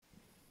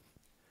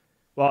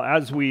Well,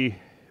 as we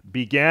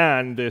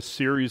began this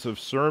series of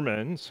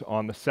sermons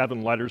on the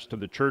 7 letters to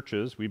the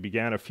churches, we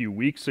began a few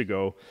weeks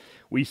ago,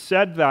 we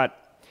said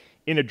that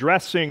in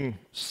addressing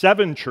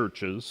 7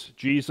 churches,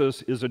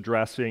 Jesus is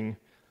addressing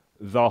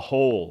the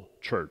whole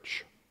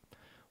church.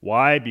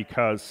 Why?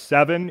 Because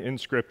 7 in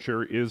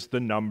Scripture is the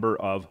number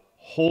of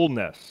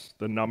wholeness,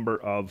 the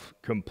number of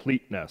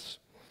completeness.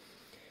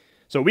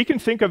 So we can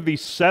think of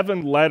these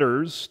 7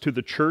 letters to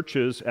the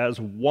churches as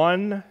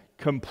one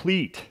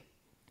complete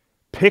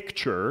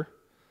picture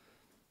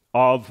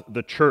of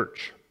the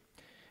church.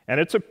 And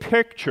it's a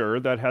picture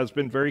that has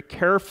been very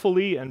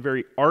carefully and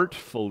very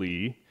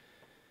artfully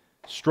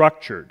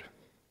structured.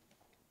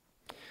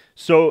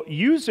 So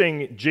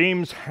using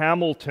James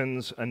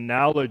Hamilton's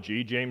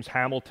analogy, James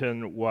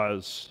Hamilton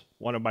was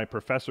one of my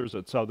professors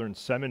at Southern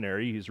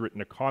Seminary. He's written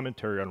a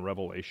commentary on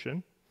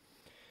Revelation.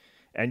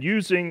 And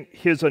using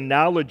his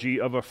analogy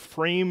of a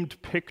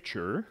framed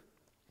picture,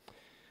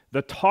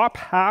 the top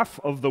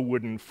half of the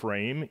wooden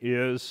frame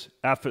is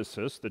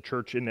Ephesus, the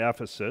church in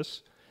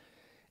Ephesus.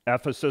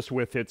 Ephesus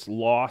with its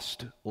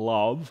lost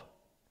love.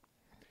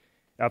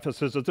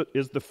 Ephesus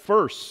is the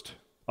first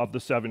of the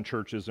 7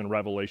 churches in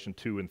Revelation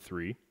 2 and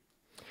 3.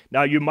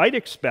 Now, you might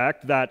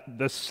expect that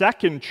the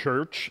second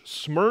church,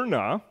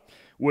 Smyrna,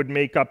 would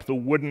make up the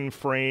wooden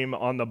frame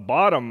on the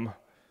bottom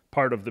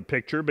part of the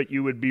picture, but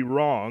you would be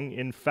wrong.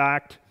 In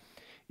fact,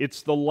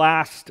 it's the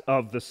last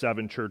of the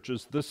 7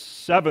 churches, the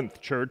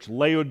 7th church,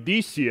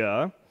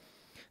 Laodicea,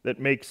 that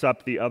makes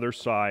up the other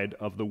side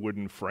of the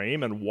wooden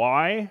frame. And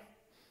why?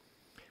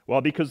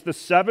 Well, because the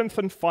 7th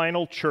and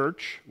final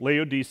church,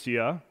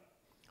 Laodicea,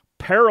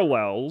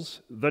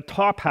 parallels the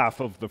top half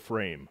of the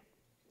frame.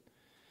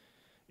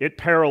 It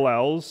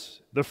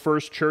parallels the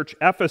first church,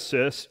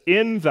 Ephesus,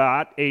 in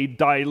that a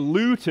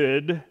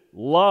diluted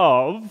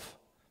love,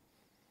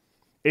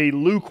 a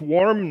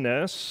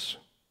lukewarmness,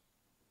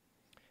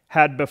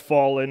 had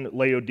befallen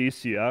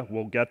Laodicea.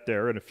 We'll get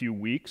there in a few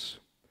weeks.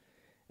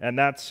 And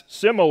that's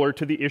similar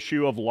to the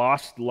issue of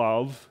lost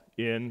love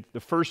in the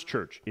first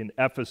church in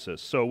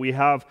Ephesus. So we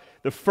have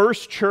the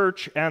first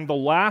church and the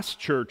last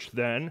church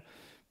then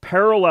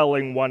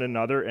paralleling one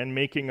another and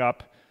making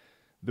up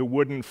the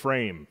wooden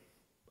frame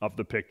of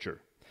the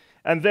picture.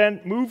 And then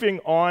moving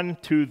on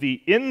to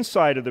the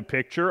inside of the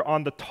picture,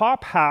 on the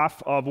top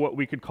half of what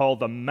we could call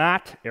the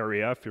mat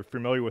area, if you're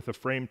familiar with a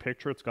frame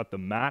picture, it's got the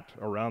mat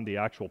around the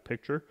actual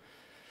picture.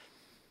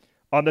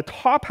 On the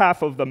top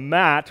half of the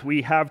mat,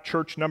 we have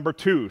church number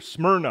 2,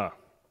 Smyrna,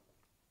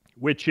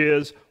 which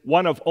is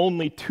one of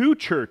only 2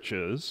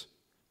 churches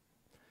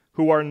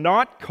who are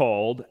not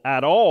called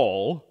at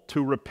all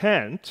to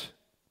repent,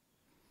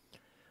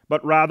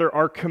 but rather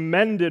are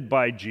commended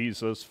by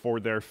Jesus for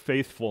their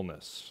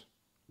faithfulness.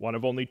 One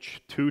of only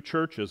 2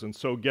 churches. And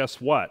so guess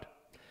what?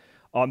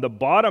 On the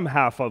bottom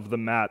half of the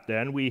mat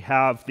then, we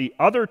have the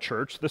other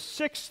church, the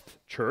 6th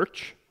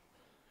church,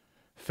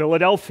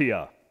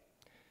 Philadelphia,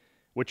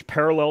 which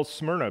parallels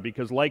Smyrna,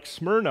 because like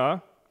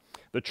Smyrna,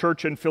 the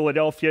church in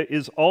Philadelphia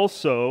is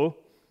also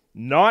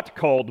not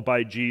called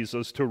by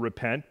Jesus to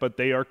repent, but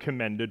they are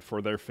commended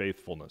for their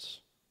faithfulness.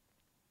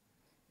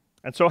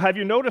 And so have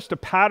you noticed a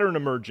pattern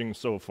emerging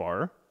so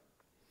far?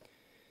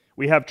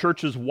 We have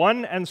churches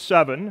 1 and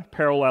 7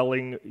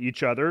 paralleling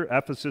each other,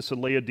 Ephesus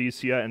and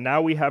Laodicea, and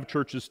now we have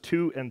churches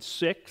 2 and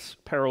 6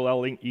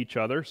 paralleling each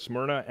other,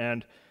 Smyrna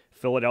and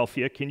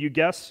Philadelphia. Can you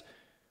guess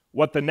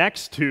what the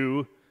next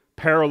 2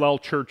 parallel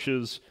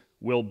churches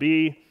will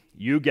be?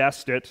 You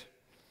guessed it.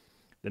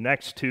 The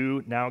next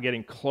 2, now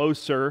getting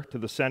closer to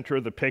the center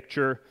of the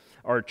picture,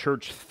 are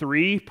church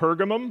 3,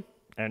 Pergamum,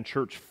 and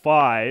church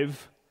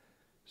 5,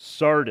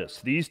 Sardis.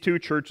 These 2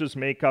 churches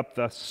make up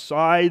the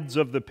sides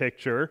of the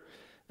picture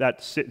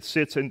that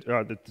sits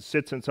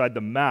inside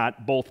the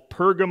mat. Both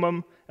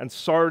Pergamum and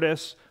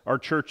Sardis are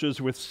churches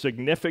with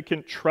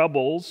significant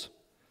troubles,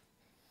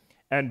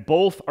 and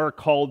both are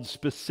called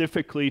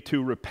specifically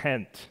to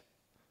repent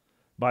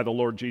by the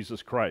Lord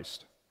Jesus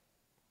Christ.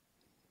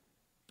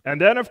 And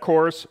then, of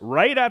course,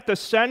 right at the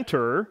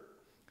center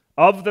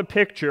of the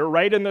picture,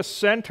 right in the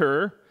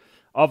center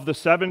of the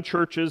 7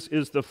 churches,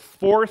 is the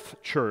 4th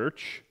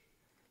church,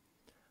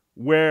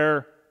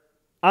 where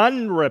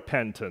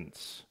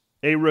unrepentance,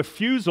 a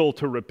refusal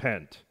to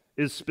repent,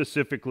 is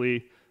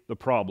specifically the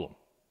problem.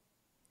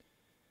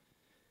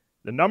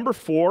 The number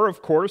 4,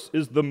 of course,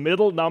 is the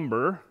middle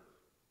number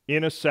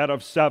in a set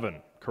of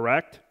 7,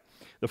 correct?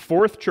 The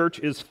 4th church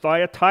is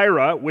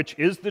Thyatira, which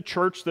is the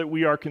church that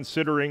we are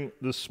considering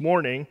this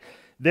morning.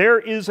 There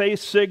is a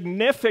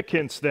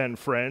significance then,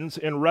 friends,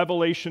 in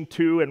Revelation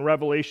 2 and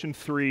Revelation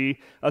 3,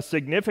 a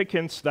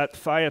significance that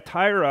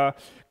Thyatira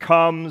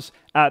comes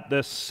at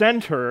the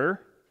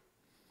center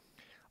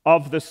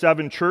of the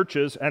 7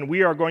 churches, and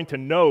we are going to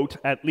note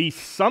at least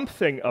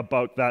something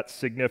about that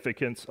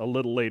significance a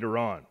little later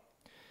on.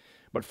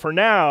 But for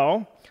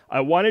now,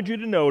 I wanted you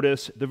to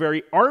notice the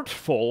very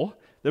artful,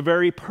 the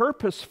very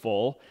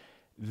purposeful,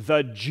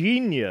 the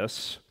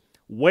genius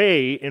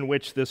way in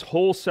which this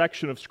whole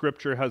section of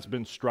Scripture has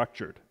been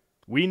structured.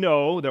 We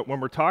know that when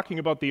we're talking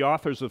about the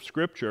authors of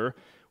Scripture,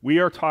 We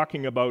are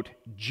talking about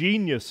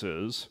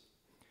geniuses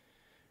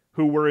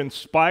who were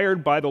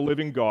inspired by the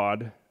living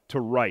God to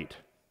write.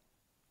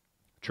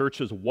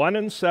 Churches 1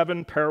 and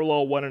 7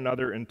 parallel one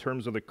another in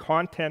terms of the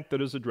content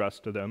that is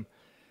addressed to them,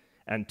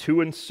 and 2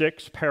 and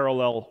 6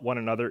 parallel one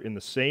another in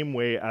the same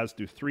way as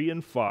do 3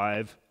 and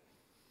 5,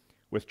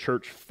 with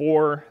church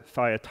 4,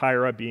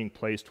 Thyatira, being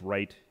placed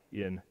right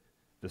in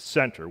the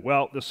center.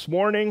 Well, this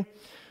morning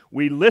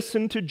we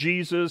listen to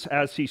Jesus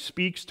as he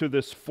speaks to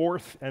this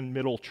fourth and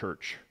middle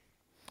church.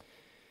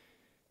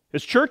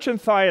 His church in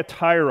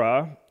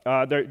Thyatira,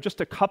 there are just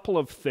a couple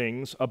of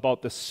things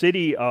about the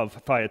city of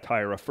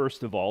Thyatira,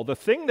 first of all. The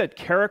thing that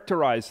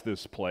characterized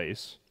this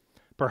place,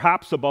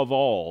 perhaps above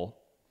all,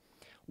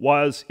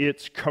 was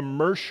its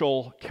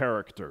commercial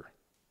character.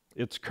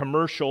 Its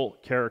commercial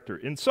character.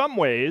 In some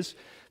ways,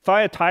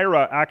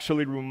 Thyatira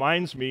actually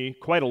reminds me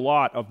quite a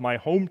lot of my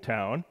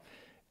hometown,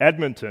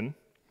 Edmonton.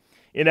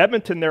 In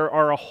Edmonton, there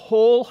are a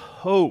whole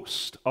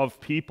host of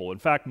people, in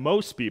fact,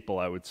 most people,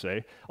 I would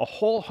say, a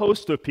whole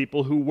host of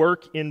people who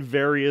work in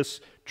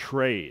various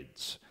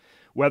trades,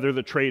 whether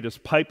the trade is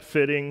pipe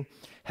fitting,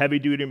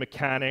 heavy-duty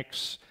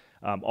mechanics,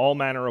 all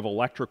manner of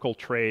electrical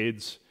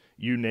trades,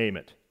 you name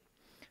it.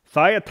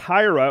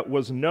 Thyatira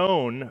was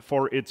known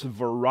for its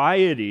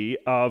variety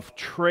of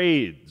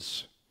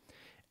trades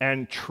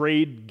and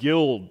trade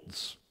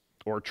guilds,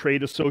 or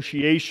trade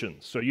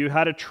associations. So you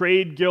had a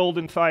trade guild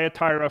in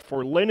Thyatira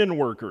for linen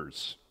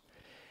workers,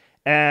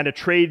 and a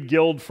trade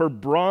guild for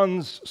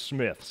bronze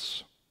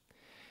smiths,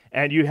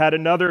 and you had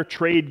another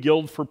trade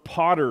guild for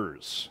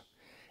potters,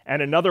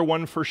 and another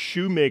one for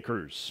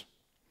shoemakers.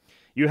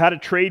 You had a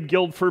trade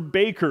guild for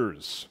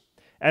bakers,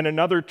 and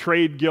another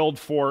trade guild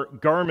for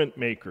garment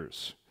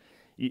makers.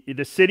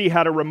 The city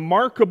had a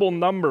remarkable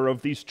number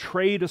of these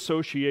trade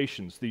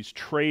associations, these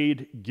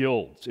trade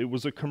guilds. It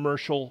was a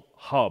commercial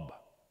hub.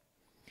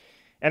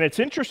 And it's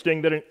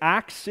interesting that in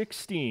Acts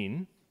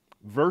 16,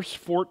 verse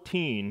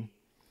 14,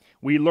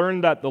 we learn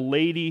that the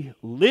lady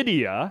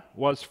Lydia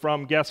was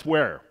from, guess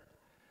where?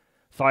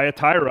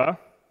 Thyatira.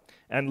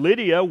 And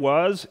Lydia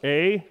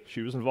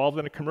she was involved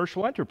in a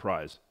commercial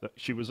enterprise.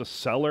 She was a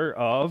seller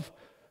of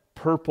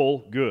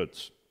purple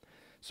goods.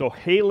 So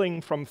hailing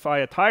from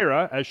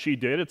Thyatira, as she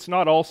did, it's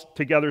not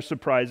altogether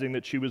surprising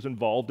that she was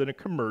involved in a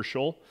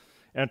commercial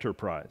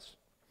enterprise.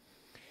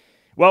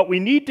 Well, we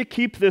need to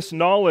keep this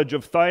knowledge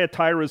of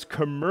Thyatira's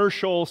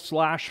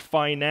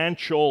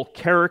commercial/financial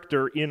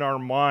character in our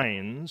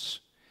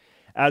minds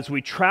as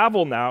we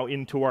travel now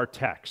into our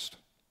text.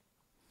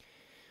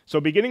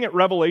 So beginning at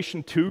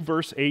Revelation 2,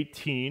 verse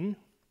 18,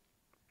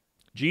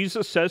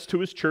 Jesus says to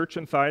his church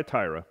in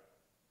Thyatira,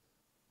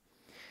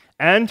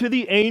 "And to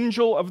the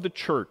angel of the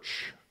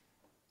church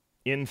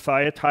in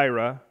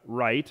Thyatira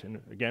write,"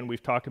 and again,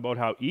 we've talked about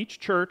how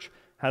each church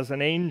has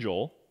an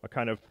angel, a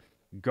kind of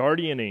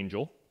guardian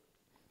angel.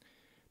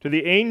 "To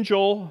the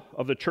angel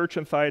of the church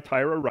in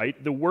Thyatira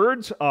write the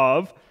words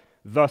of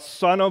the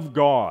Son of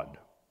God,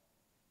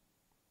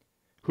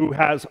 who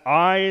has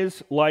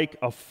eyes like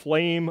a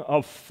flame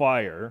of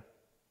fire,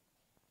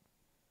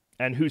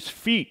 and whose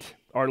feet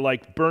are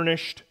like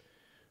burnished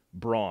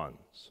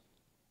bronze."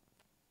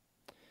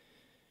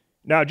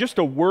 Now, just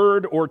a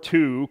word or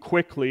two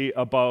quickly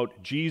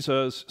about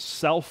Jesus'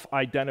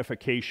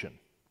 self-identification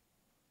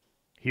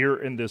here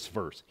in this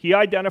verse. He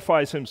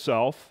identifies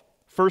himself,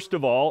 first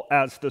of all,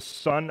 as the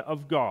Son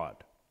of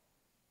God.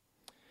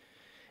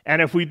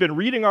 And if we've been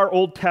reading our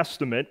Old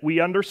Testament, we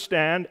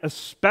understand,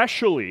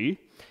 especially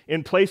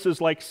in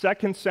places like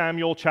 2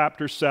 Samuel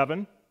chapter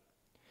 7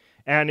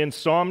 and in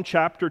Psalm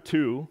chapter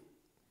 2,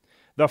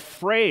 the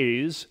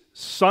phrase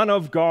Son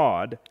of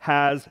God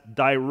has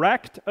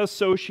direct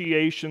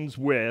associations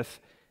with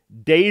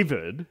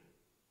David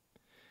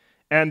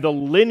and the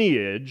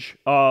lineage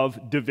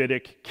of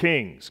Davidic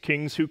kings,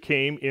 kings who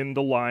came in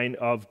the line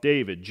of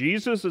David.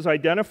 Jesus is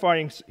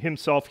identifying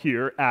himself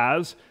here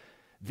as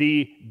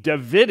the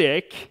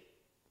Davidic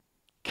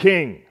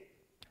king,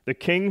 the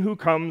king who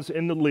comes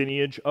in the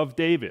lineage of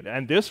David.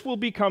 And this will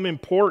become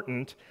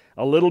important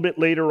a little bit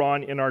later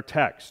on in our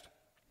text.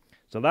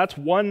 So that's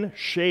one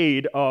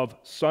shade of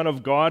Son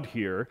of God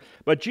here.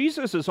 But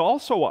Jesus is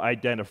also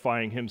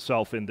identifying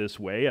himself in this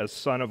way as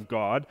Son of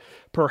God,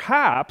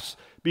 perhaps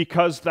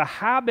because the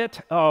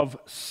habit of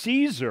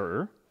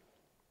Caesar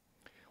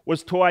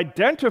was to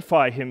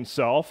identify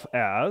himself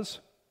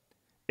as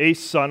a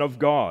Son of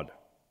God.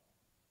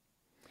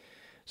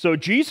 So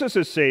Jesus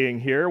is saying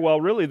here, well,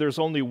 really, there's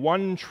only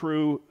one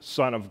true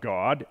Son of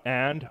God,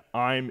 and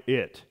I'm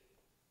it.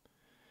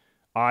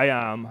 I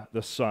am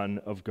the Son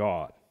of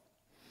God.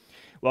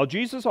 Well,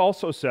 Jesus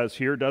also says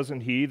here,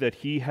 doesn't he, that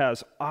he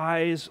has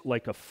eyes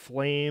like a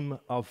flame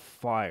of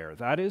fire.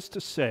 That is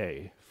to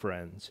say,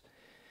 friends,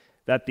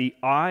 that the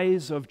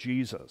eyes of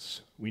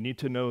Jesus, we need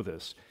to know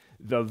this,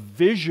 the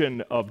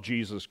vision of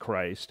Jesus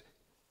Christ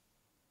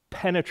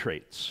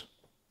penetrates.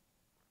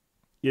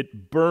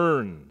 It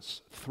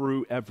burns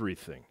through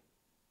everything.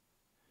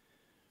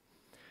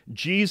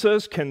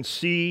 Jesus can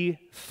see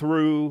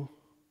through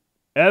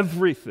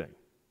everything.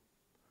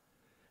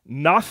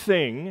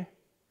 Nothing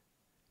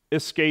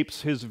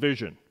escapes his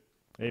vision.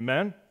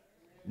 Amen?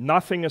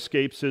 Nothing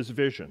escapes his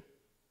vision.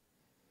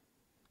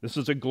 This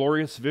is a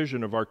glorious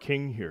vision of our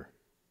King here.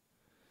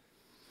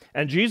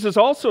 And Jesus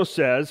also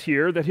says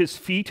here that his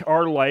feet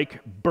are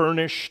like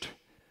burnished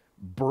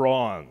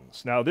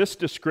bronze. Now, this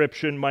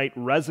description might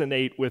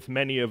resonate with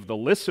many of the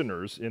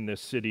listeners in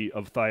this city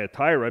of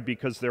Thyatira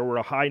because there were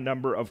a high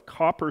number of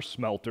copper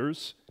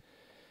smelters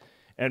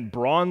and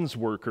bronze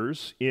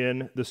workers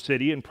in the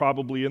city and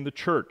probably in the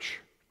church.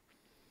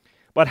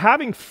 But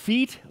having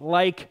feet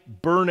like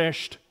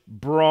burnished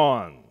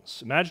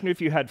bronze, imagine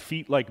if you had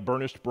feet like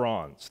burnished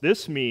bronze.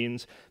 This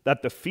means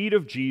that the feet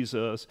of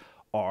Jesus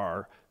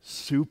are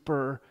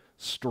super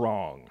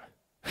strong,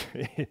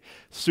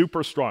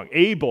 super strong,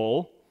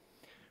 able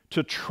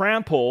to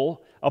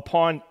trample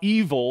upon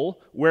evil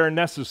where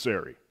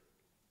necessary.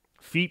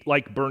 Feet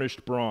like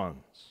burnished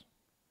bronze.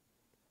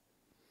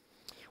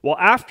 Well,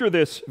 after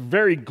this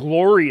very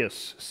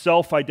glorious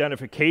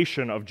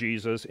self-identification of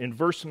Jesus, in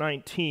verse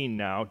 19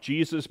 now,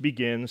 Jesus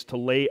begins to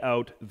lay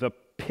out the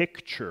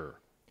picture.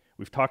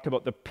 We've talked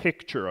about the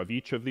picture of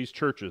each of these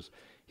churches.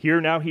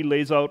 Here now he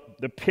lays out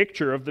the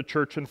picture of the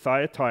church in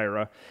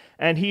Thyatira,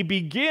 and he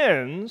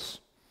begins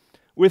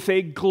with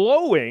a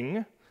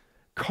glowing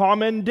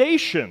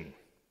commendation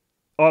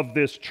of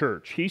this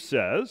church. He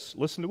says,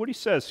 listen to what he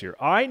says here.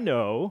 I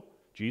know,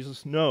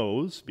 Jesus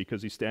knows,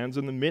 because he stands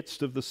in the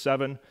midst of the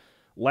 7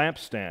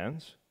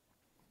 lampstands.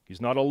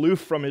 He's not aloof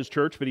from his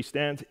church, but he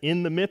stands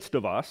in the midst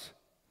of us.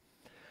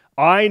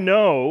 I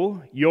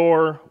know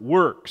your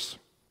works,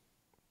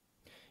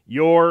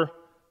 your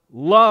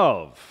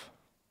love,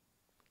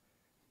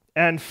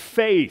 and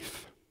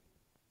faith,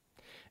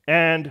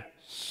 and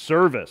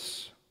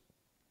service,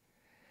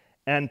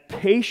 and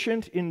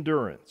patient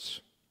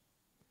endurance,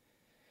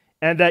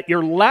 and that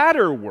your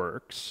latter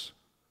works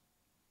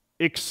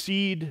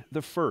exceed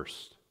the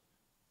first.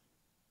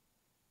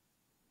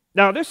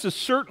 Now, this is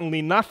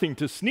certainly nothing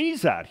to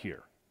sneeze at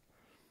here.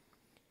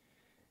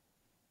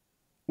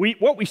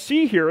 What we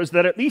see here is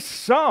that at least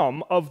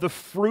some of the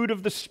fruit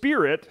of the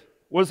Spirit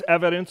was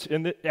evident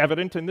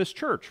in this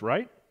church,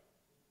 right?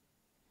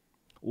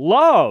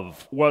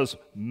 Love was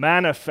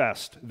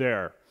manifest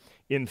there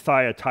in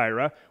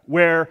Thyatira,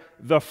 where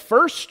the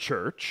first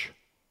church,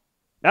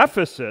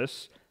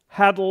 Ephesus,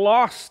 had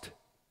lost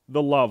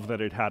the love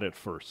that it had at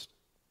first.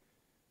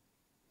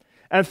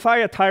 And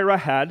Thyatira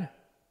had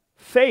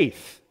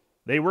faith.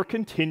 They were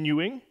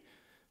continuing,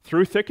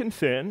 through thick and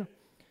thin,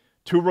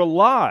 to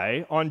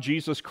rely on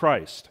Jesus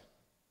Christ.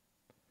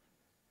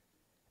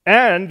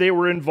 And they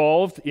were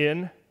involved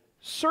in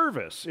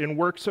service, in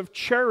works of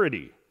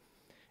charity,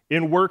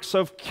 in works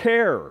of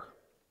care.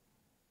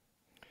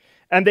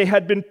 And they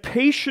had been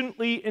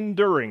patiently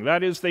enduring.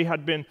 That is, they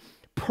had been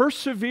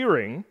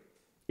persevering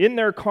in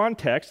their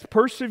context,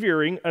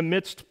 persevering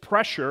amidst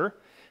pressure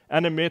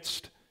and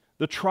amidst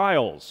the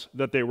trials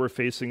that they were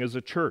facing as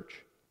a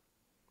church.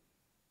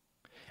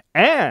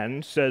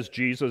 And, says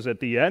Jesus at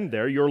the end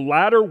there, your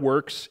latter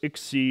works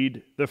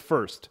exceed the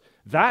first.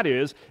 That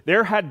is,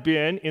 there had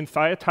been in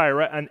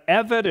Thyatira an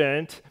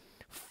evident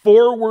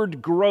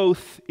forward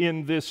growth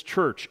in this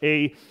church,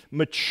 a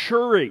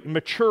maturing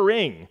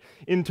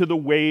into the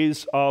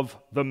ways of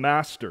the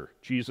Master,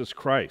 Jesus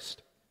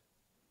Christ.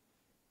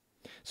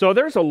 So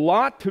there's a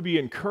lot to be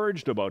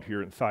encouraged about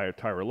here in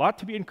Thyatira, a lot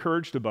to be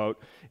encouraged about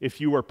if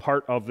you are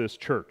part of this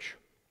church.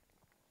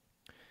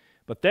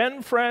 But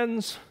then,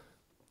 friends,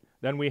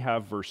 then we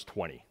have verse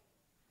 20.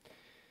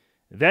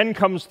 Then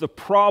comes the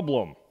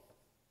problem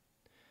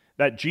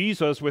that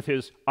Jesus, with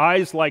his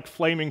eyes like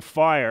flaming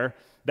fire,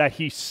 that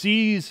he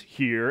sees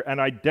here and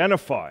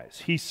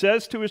identifies. He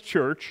says to his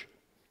church,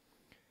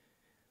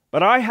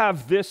 but I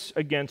have this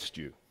against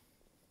you,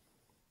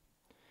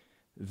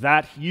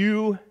 that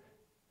you,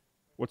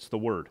 what's the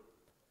word?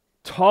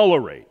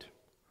 Tolerate.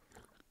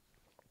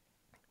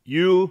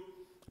 You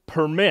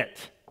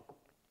permit.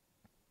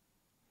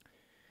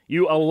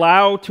 You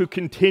allow to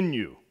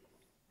continue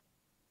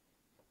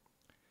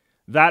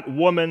that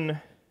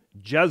woman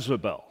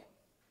Jezebel,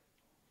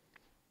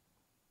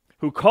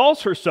 who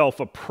calls herself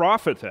a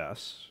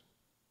prophetess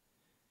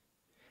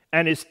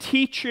and is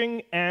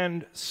teaching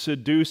and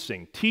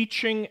seducing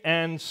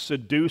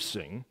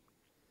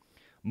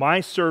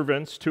my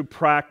servants to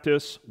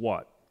practice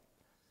what?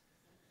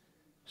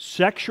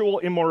 Sexual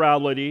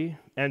immorality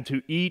and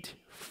to eat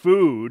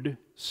food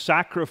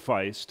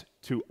sacrificed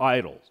to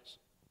idols.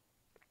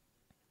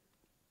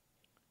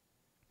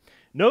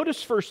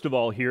 Notice, first of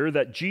all, here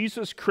that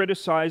Jesus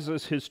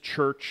criticizes his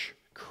church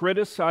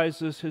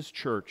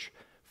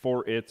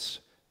for its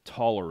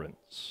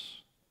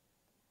tolerance.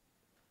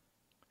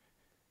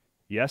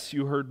 Yes,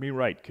 you heard me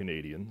right,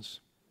 Canadians.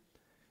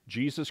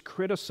 Jesus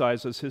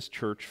criticizes his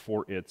church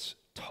for its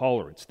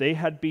tolerance. They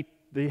had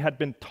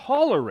been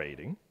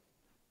tolerating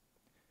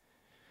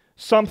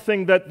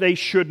something that they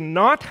should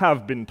not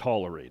have been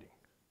tolerating.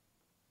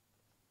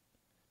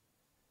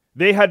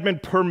 They had been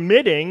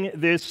permitting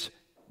this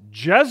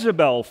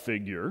Jezebel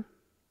figure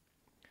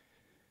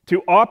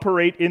to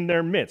operate in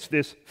their midst,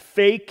 this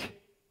fake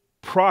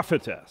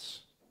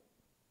prophetess.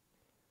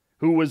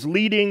 who was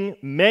leading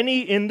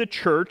many in the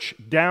church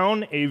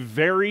down a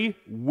very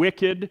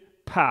wicked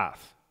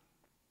path.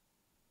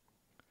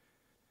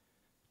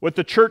 What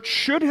the church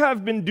should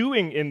have been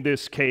doing in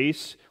this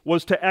case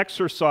was to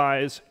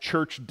exercise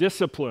church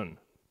discipline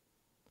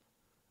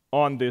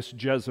on this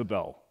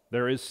Jezebel.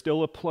 There is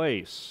still a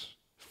place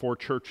for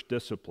church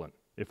discipline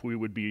if we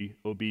would be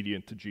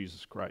obedient to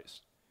Jesus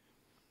Christ.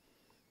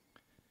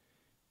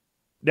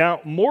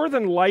 Now, more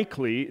than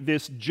likely,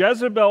 this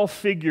Jezebel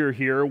figure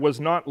here was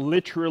not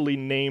literally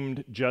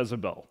named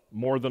Jezebel.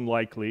 More than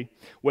likely.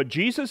 What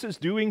Jesus is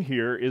doing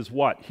here is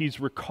what? He's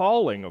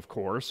recalling, of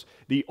course,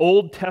 the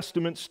Old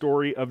Testament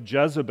story of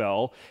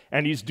Jezebel,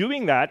 and he's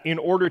doing that in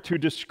order to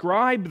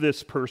describe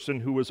this person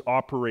who was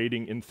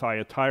operating in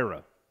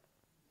Thyatira.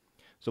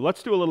 So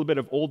let's do a little bit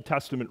of Old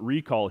Testament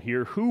recall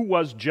here. Who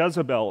was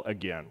Jezebel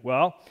again?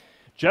 Well,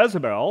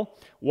 Jezebel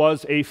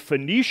was a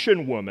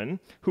Phoenician woman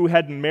who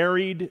had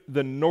married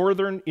the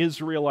northern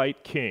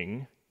Israelite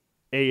king,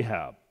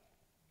 Ahab.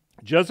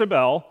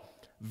 Jezebel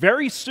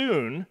very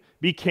soon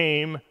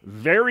became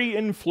very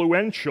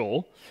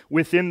influential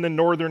within the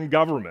northern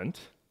government,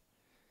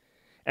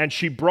 and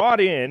she brought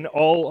in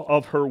all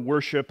of her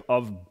worship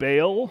of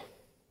Baal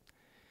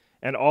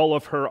and all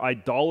of her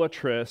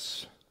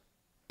idolatrous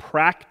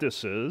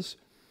practices.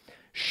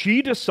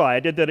 She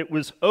decided that it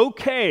was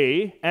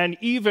okay and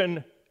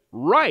even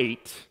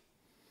right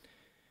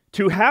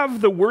to have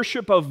the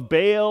worship of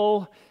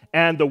Baal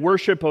and the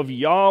worship of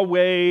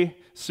Yahweh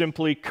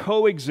simply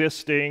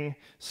coexisting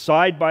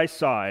side by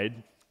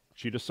side.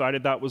 She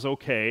decided that was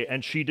okay,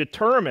 and she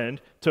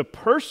determined to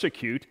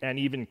persecute and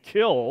even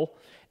kill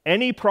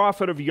any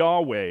prophet of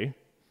Yahweh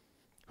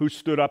who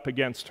stood up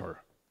against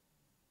her.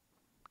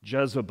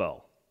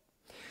 Jezebel.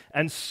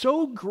 And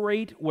so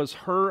great was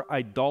her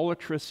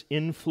idolatrous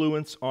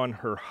influence on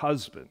her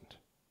husband,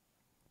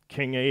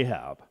 King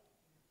Ahab,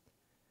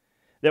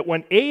 that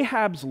when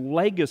Ahab's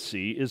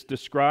legacy is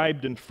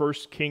described in 1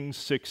 Kings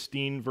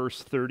 16,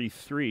 verse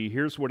 33,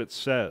 here's what it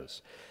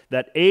says,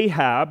 that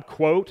Ahab,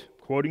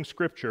 quoting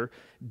Scripture,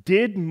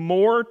 did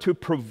more to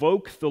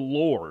provoke the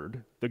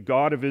Lord, the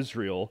God of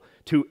Israel,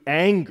 to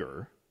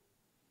anger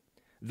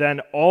than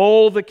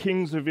all the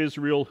kings of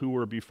Israel who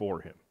were before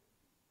him.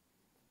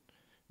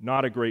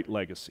 Not a great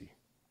legacy.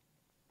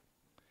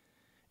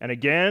 And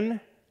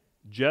again,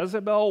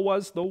 Jezebel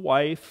was the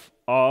wife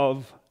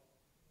of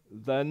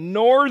the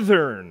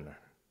northern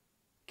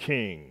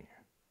king,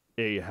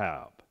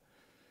 Ahab.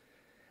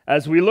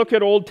 As we look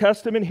at Old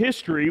Testament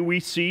history, we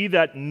see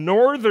that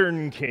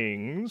northern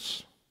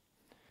kings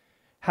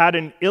had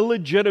an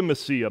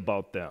illegitimacy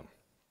about them.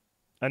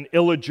 An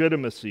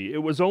illegitimacy.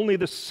 It was only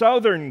the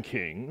southern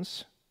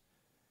kings,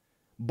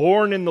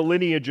 born in the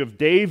lineage of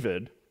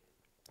David,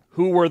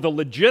 who were the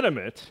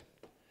legitimate,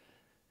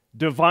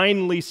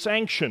 divinely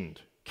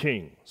sanctioned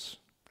kings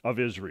of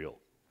Israel.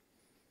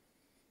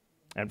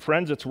 And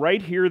friends, it's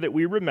right here that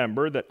we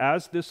remember that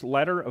as this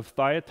letter of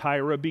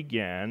Thyatira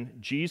began,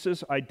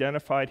 Jesus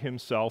identified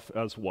himself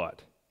as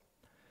what?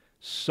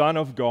 Son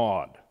of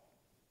God.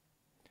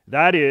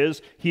 That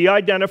is, he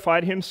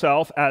identified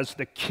himself as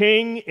the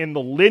king in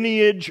the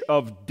lineage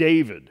of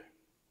David.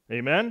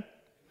 Amen?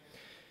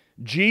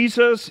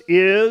 Jesus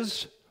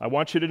is, I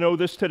want you to know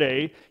this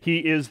today, he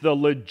is the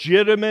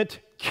legitimate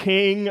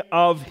king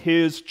of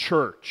his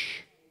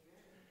church.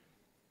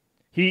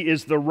 He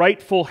is the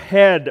rightful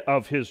head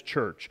of his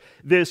church.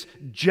 This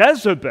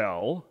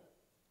Jezebel,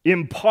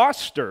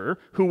 imposter,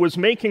 who was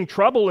making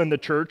trouble in the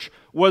church,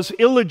 was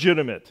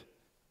illegitimate.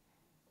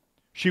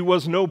 She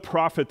was no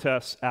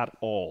prophetess at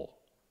all.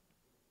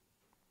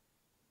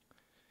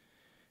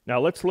 Now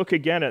let's look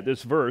again at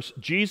this verse.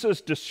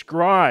 Jesus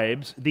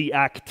describes the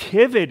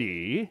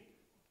activity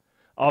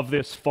of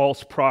this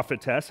false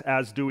prophetess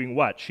as doing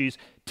what? She's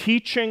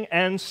teaching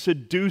and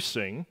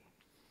seducing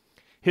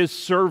his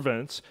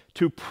servants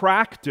to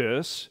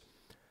practice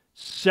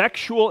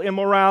sexual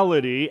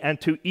immorality and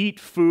to eat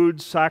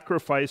food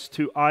sacrificed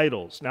to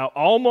idols. Now,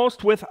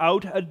 almost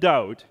without a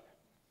doubt,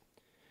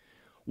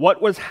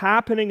 what was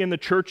happening in the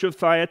church of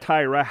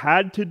Thyatira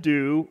had to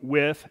do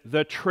with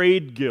the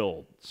trade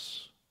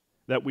guilds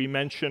that we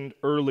mentioned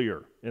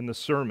earlier in the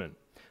sermon.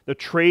 The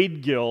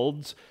trade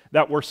guilds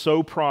that were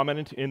so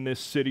prominent in this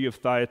city of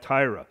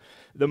Thyatira.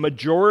 The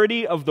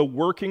majority of the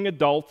working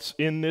adults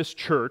in this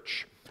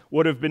church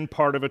would have been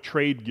part of a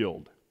trade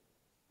guild.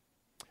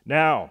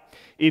 Now,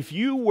 if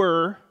you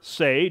were,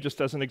 say,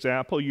 just as an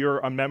example, you're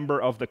a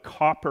member of the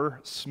Copper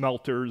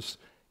Smelters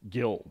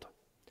Guild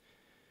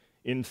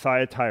in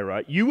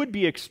Thyatira, you would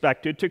be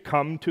expected to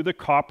come to the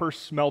Copper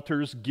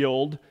Smelters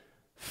Guild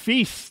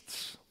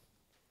feasts.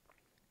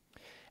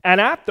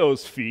 And at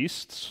those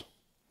feasts,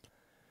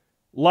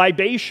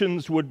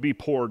 libations would be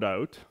poured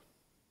out,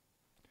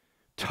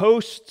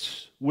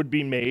 toasts would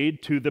be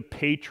made to the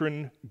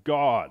patron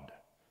god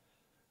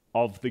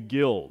of the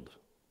guild.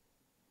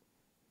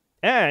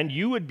 And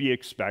you would be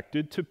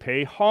expected to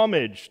pay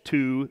homage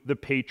to the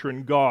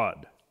patron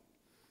god.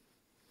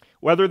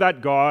 Whether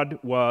that god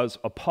was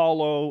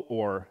Apollo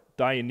or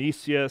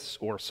Dionysius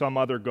or some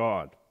other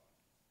god.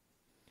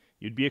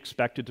 You'd be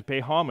expected to pay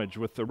homage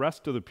with the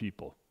rest of the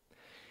people.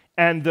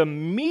 And the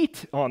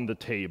meat on the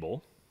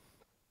table,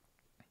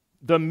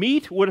 the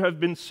meat would have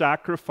been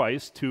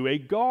sacrificed to a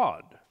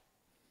god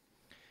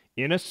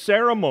in a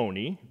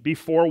ceremony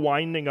before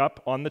winding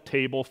up on the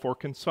table for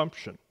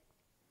consumption.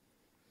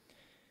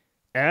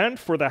 And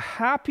for the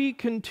happy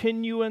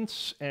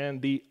continuance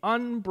and the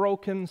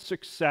unbroken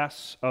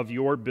success of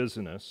your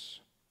business,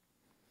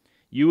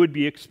 you would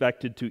be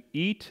expected to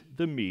eat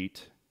the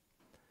meat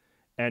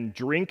and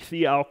drink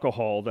the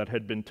alcohol that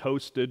had been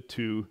toasted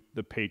to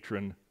the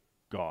patron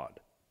god.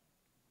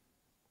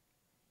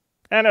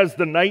 And as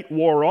the night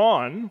wore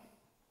on,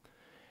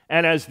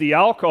 and as the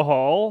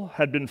alcohol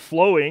had been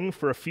flowing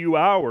for a few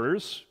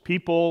hours,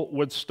 people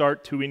would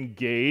start to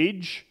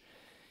engage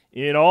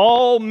in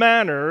all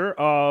manner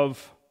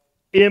of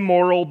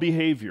immoral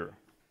behavior.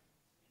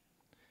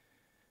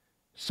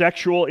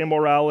 Sexual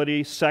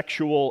immorality,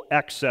 sexual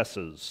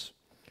excesses.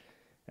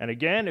 And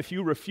again, if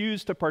you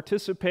refused to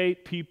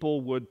participate,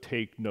 people would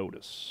take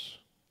notice.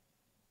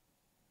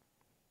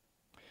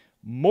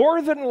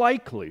 More than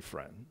likely,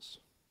 friends,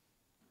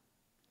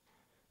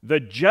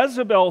 the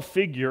Jezebel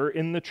figure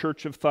in the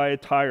church of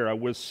Thyatira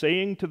was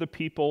saying to the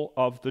people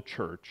of the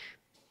church,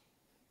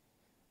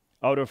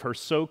 out of her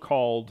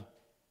so-called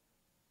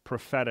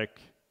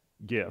prophetic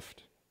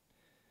gift,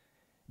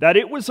 that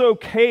it was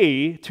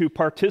okay to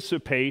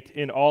participate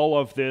in all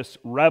of this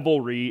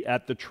revelry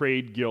at the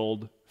trade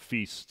guild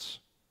feasts.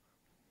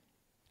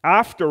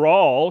 After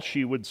all,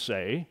 she would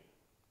say,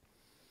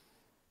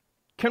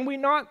 can we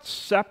not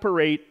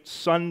separate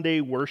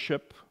Sunday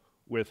worship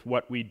with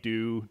what we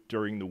do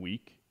during the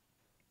week?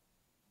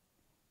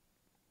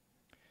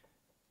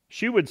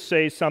 She would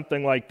say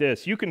something like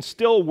this: you can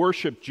still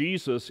worship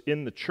Jesus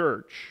in the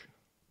church,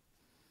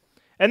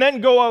 and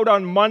then go out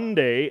on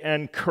Monday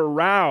and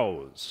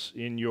carouse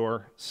in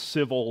your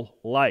civil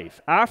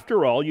life.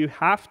 After all, you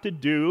have to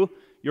do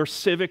your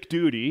civic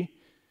duty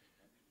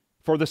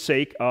for the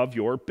sake of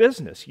your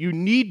business. You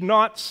need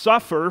not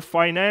suffer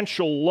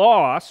financial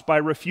loss by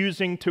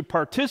refusing to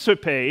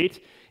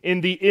participate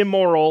in the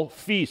immoral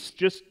feast.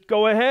 Just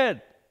go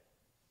ahead.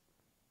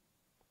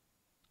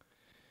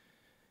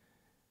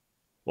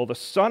 Well, the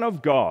Son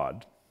of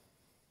God,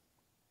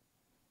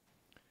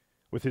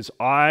 with his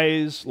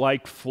eyes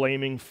like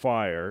flaming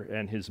fire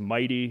and his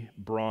mighty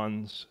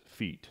bronze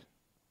feet,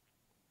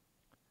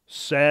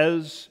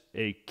 says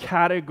a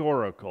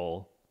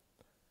categorical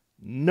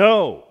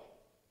no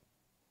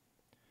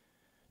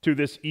to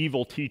this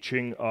evil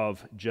teaching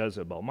of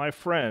Jezebel. My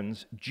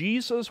friends,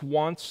 Jesus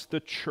wants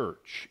the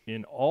church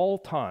in all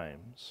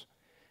times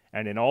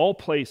and in all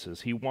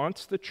places, he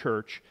wants the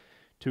church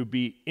to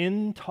be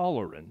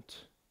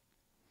intolerant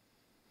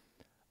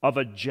of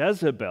a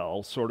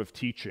Jezebel sort of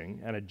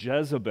teaching and a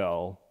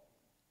Jezebel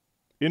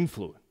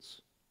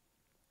influence.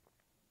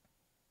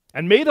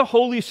 And may the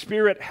Holy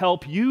Spirit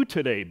help you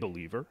today,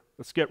 believer.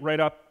 Let's get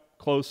right up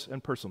close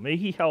and personal. May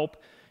he help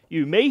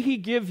you. May he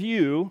give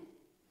you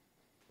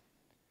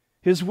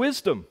his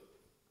wisdom.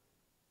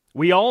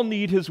 We all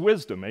need his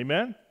wisdom,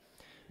 amen?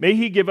 May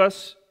he give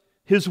us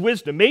his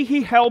wisdom. May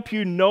he help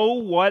you know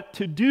what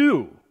to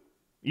do,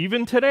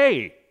 even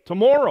today,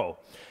 tomorrow.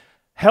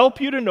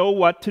 Help you to know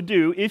what to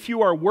do if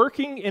you are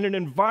working in an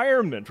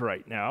environment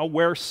right now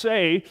where,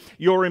 say,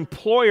 your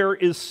employer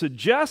is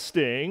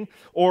suggesting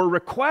or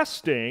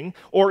requesting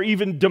or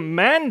even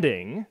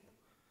demanding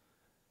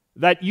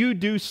that you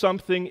do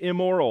something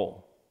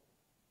immoral,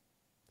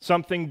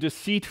 something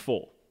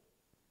deceitful.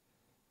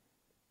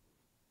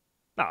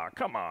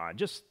 Come on,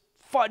 just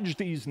fudge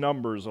these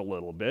numbers a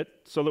little bit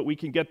so that we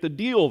can get the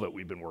deal that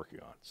we've been working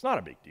on. It's not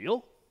a big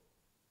deal.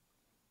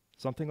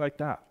 Something like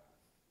that.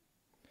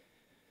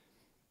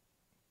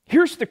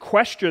 Here's the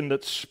question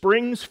that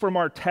springs from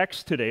our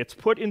text today. It's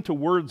put into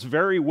words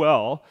very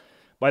well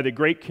by the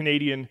great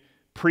Canadian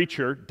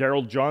preacher,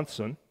 Darrell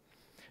Johnson.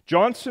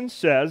 Johnson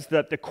says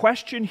that the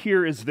question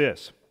here is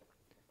this: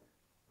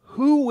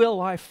 who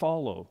will I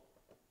follow?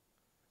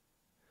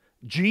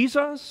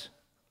 Jesus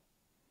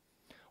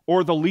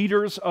or the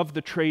leaders of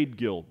the trade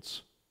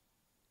guilds?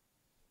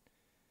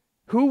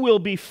 Who will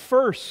be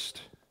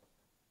first?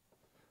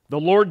 The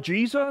Lord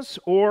Jesus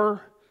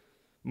or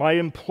my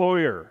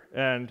employer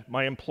and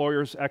my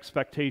employer's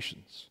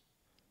expectations?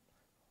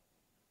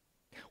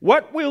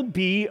 What will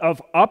be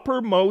of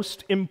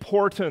uppermost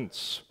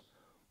importance?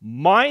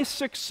 My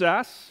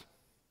success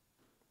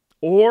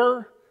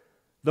or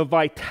the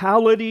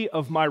vitality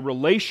of my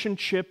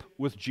relationship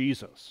with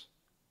Jesus?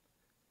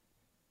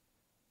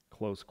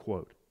 Close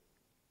quote.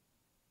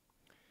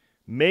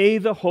 May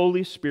the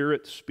Holy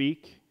Spirit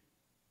speak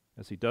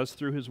as he does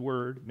through his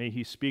word. May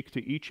he speak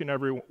to each and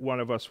every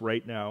one of us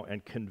right now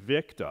and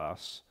convict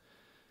us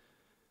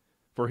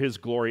for his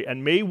glory.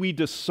 And may we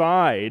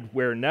decide,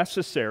 where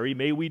necessary,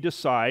 may we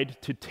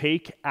decide to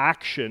take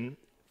action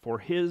for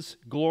his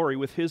glory,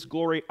 with his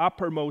glory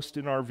uppermost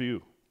in our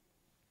view.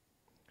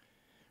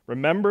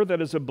 Remember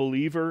that as a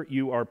believer,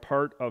 you are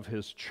part of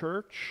his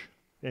church.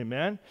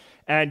 Amen.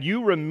 And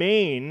you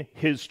remain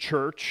his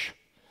church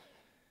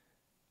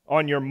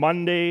on your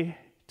Monday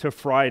to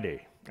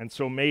Friday. And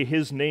so may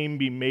his name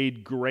be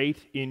made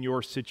great in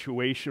your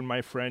situation,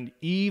 my friend,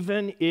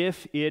 even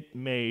if it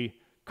may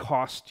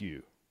cost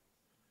you.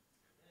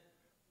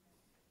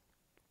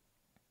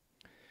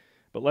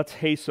 But let's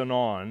hasten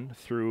on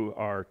through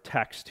our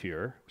text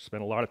here. We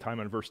spent a lot of time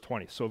on verse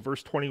 20. So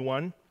verse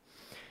 21,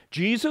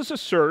 Jesus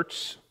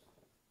asserts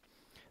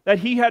that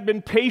he had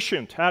been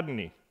patient, hadn't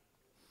he?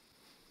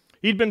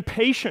 He'd been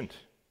patient,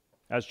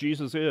 as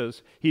Jesus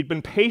is. He'd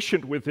been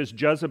patient with this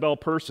Jezebel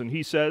person.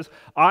 He says,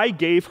 I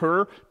gave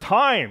her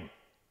time.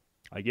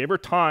 I gave her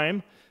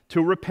time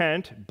to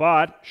repent,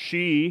 but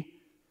she,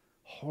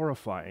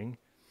 horrifying,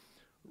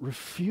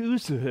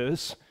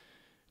 refuses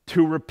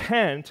to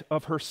repent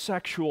of her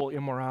sexual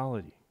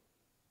immorality.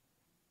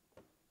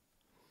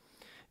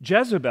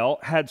 Jezebel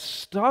had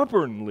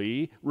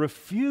stubbornly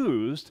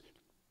refused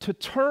to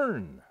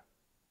turn,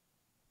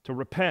 to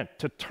repent,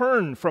 to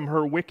turn from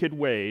her wicked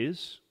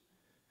ways.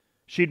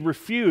 She'd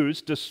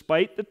refused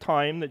despite the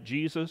time that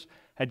Jesus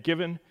had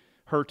given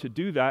her to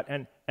do that,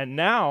 and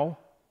now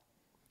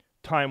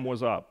time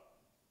was up.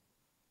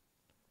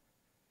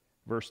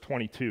 Verse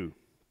 22.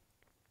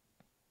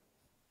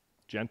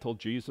 Gentle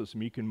Jesus,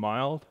 meek and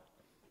mild,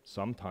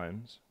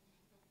 sometimes.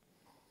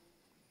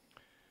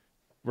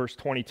 Verse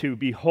 22,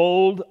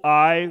 behold,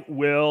 I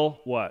will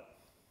what?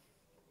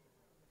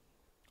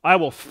 I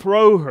will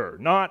throw her,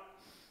 not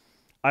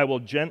I will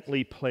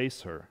gently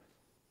place her.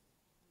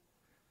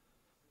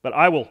 But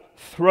I will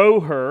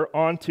throw her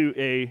onto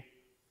a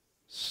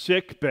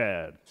sick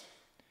bed.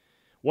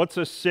 What's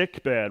a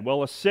sick bed?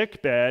 Well, a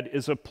sick bed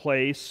is a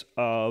place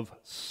of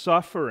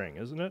suffering,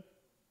 isn't it?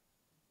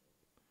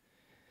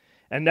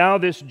 And now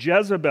this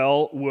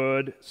Jezebel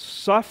would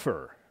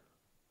suffer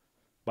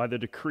by the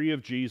decree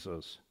of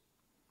Jesus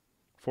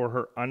for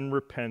her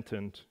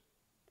unrepentant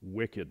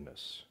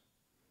wickedness.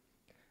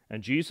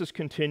 And Jesus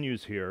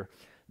continues here,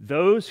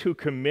 those who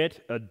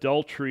commit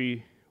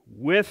adultery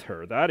with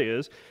her, that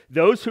is,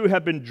 those who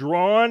have been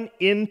drawn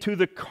into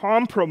the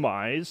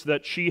compromise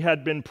that she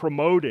had been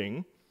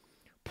promoting,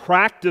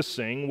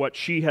 practicing what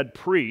she had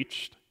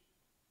preached,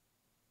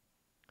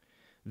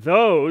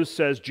 those,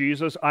 says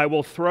Jesus, I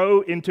will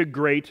throw into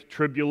great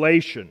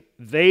tribulation.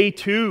 They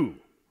too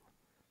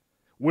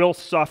will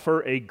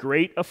suffer a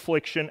great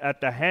affliction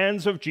at the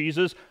hands of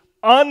Jesus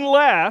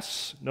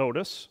unless,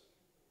 notice,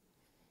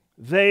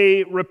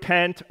 they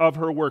repent of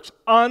her works.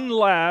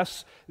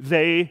 Unless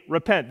they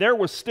repent. There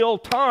was still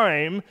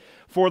time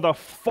for the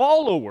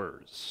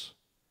followers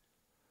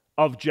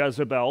of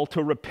Jezebel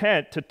to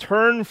repent, to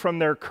turn from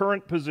their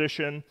current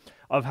position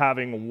of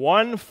having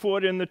one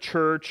foot in the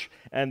church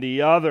and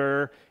the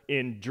other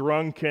in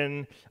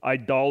drunken,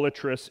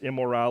 idolatrous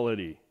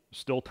immorality.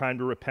 Still time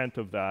to repent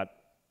of that.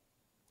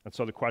 And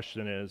so the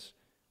question is,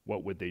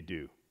 what would they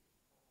do?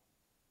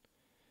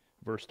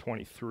 Verse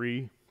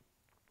 23,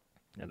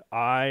 and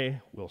I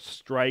will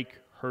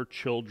strike her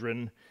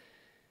children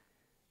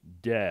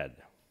dead.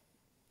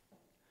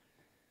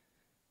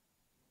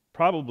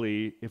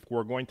 Probably, if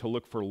we're going to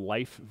look for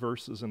life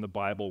verses in the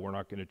Bible, we're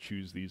not going to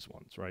choose these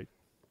ones, right?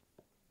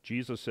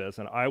 Jesus says,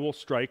 and I will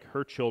strike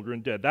her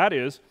children dead. That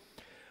is,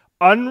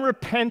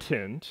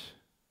 unrepentant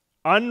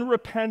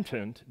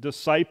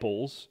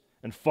disciples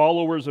and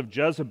followers of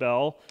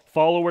Jezebel,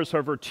 followers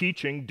of her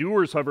teaching,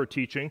 doers of her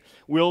teaching,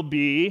 will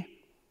be,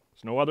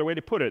 there's no other way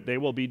to put it, they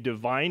will be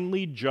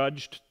divinely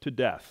judged to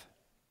death.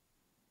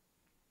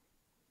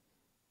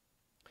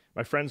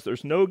 My friends,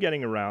 there's no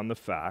getting around the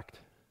fact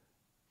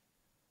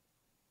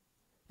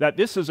that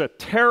this is a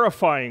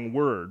terrifying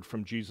word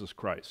from Jesus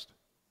Christ.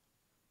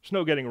 There's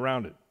no getting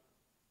around it.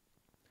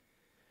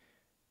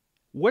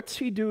 What's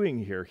he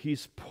doing here?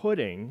 He's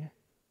putting,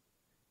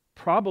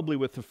 probably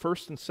with the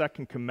first and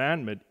second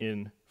commandment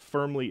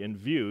firmly in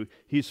view,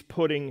 he's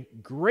putting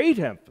great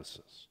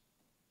emphasis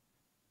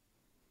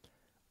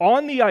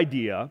on the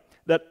idea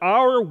that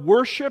our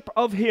worship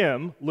of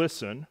him,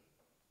 listen,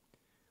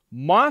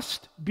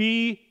 must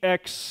be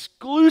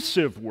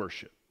exclusive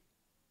worship.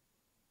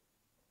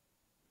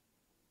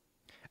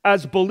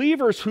 As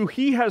believers who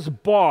he has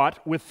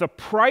bought with the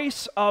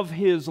price of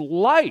his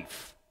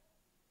life,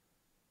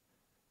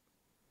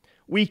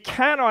 we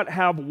cannot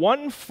have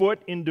one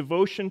foot in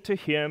devotion to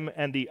him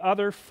and the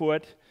other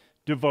foot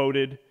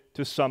devoted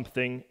to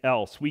something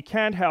else. We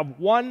can't have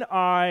one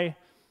eye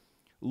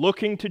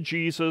looking to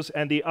Jesus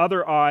and the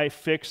other eye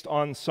fixed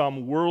on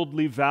some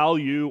worldly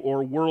value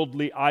or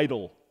worldly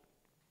idol.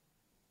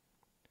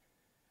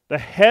 The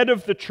head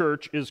of the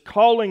church is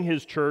calling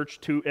his church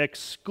to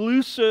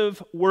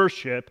exclusive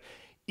worship,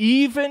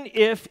 even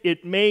if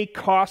it may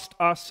cost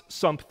us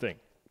something.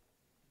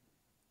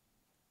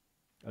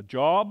 A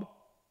job,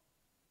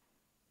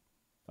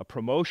 a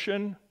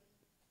promotion,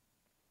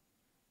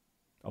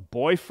 a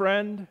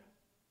boyfriend,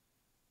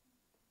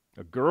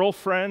 a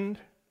girlfriend,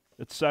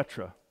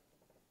 etc.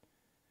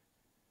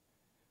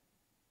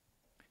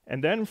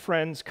 And then,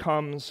 friends,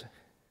 comes,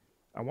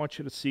 I want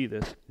you to see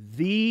this,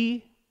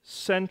 the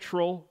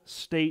central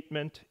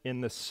statement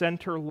in the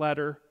center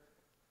letter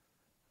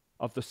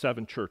of the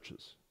seven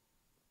churches.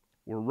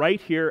 We're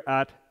right here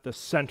at the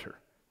center.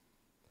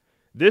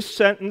 This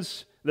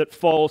sentence that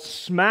falls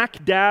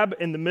smack dab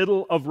in the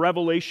middle of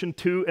Revelation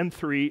 2 and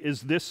 3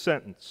 is this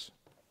sentence.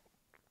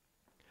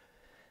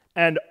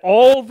 And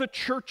all the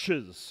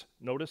churches,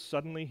 notice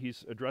suddenly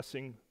he's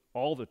addressing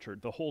all the church,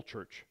 the whole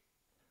church.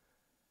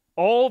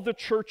 All the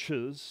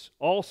churches,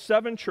 all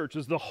 7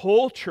 churches, the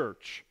whole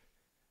church,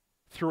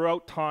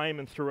 throughout time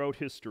and throughout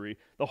history,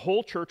 the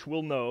whole church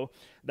will know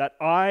that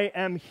I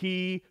am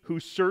he who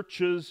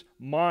searches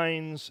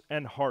minds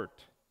and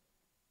heart.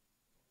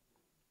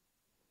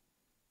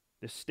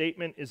 This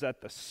statement is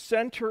at the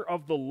center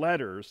of the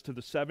letters to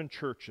the 7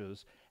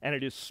 churches, and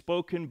it is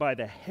spoken by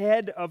the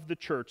head of the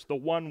church, the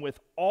one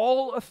with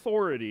all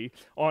authority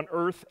on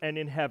earth and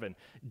in heaven.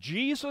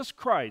 Jesus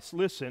Christ,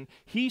 listen,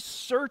 he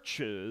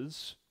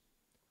searches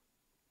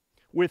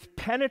with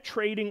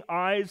penetrating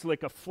eyes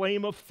like a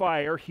flame of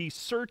fire. He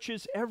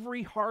searches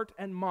every heart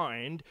and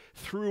mind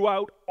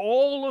throughout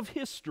all of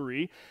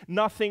history.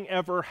 Nothing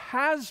ever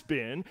has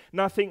been,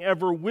 nothing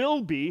ever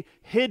will be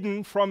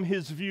hidden from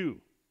his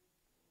view.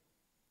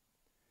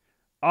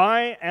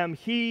 I am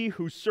he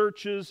who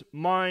searches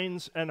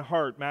minds and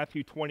heart.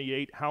 Matthew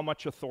 28, how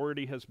much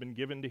authority has been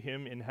given to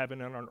him in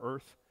heaven and on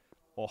earth?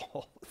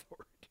 All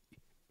authority.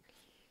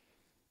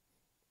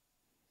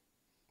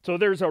 So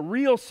there's a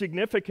real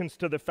significance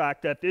to the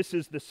fact that this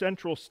is the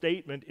central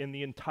statement in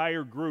the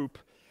entire group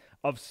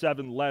of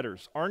 7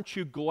 letters. Aren't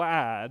you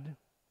glad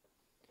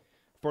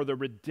for the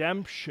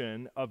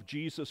redemption of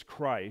Jesus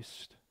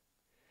Christ,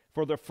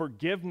 for the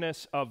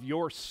forgiveness of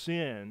your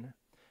sin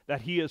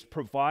that he has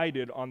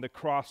provided on the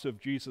cross of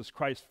Jesus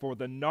Christ, for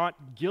the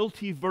not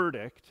guilty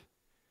verdict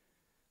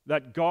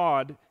that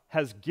God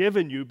has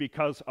given you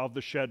because of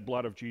the shed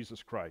blood of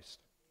Jesus Christ?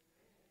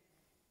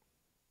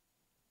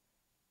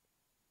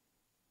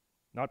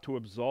 Not to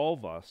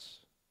absolve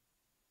us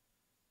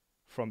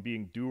from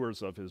being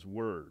doers of his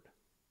word,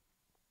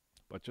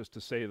 but just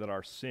to say that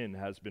our sin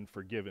has been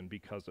forgiven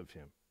because of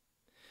him.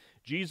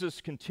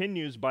 Jesus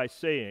continues by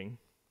saying,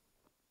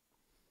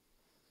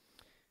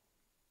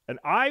 and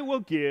I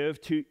will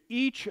give to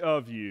each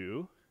of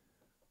you,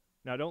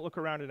 now don't look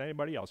around at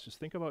anybody else, just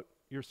think about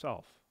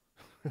yourself,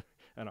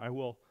 and I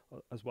will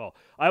as well.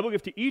 I will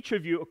give to each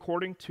of you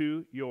according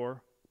to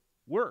your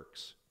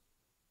works.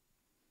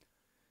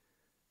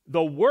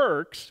 The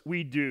works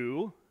we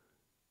do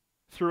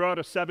throughout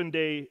a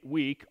 7-day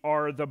week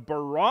are the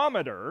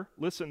barometer,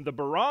 listen, the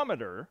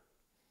barometer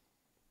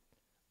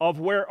of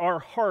where our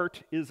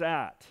heart is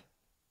at.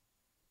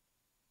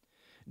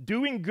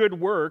 Doing good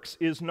works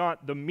is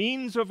not the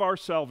means of our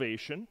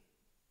salvation.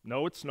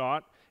 No, it's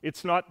not.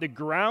 It's not the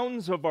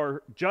grounds of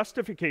our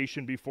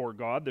justification before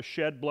God, the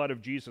shed blood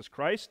of Jesus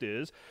Christ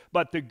is,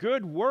 but the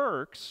good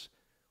works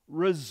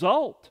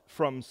result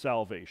from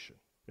salvation.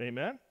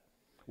 Amen?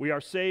 We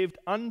are saved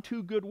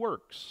unto good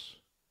works.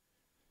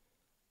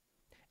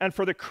 And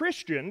for the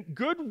Christian,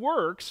 good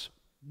works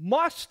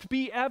must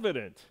be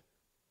evident.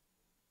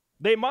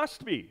 They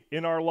must be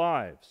in our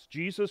lives.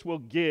 Jesus will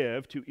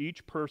give to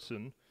each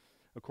person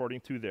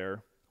according to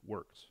their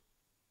works.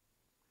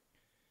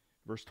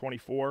 Verse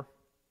 24.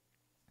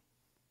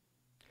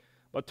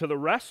 But to the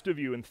rest of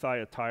you in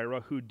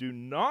Thyatira who do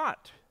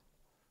not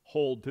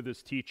hold to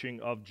this teaching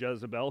of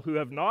Jezebel, who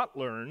have not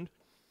learned,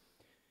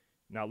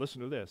 now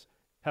listen to this,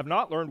 have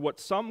not learned what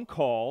some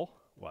call,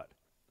 what?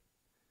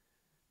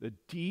 The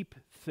deep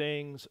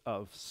things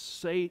of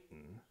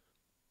Satan.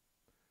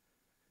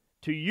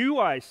 To you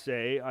I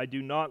say, I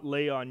do not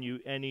lay on you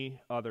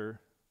any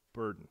other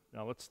burden.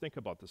 Now let's think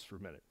about this for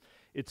a minute.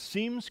 It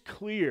seems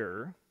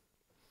clear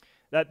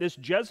that this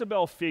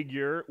Jezebel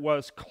figure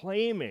was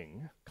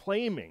claiming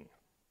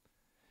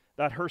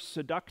that her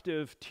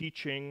seductive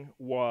teaching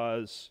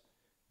was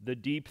the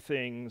deep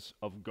things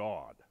of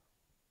God.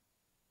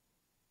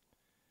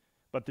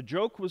 But the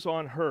joke was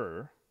on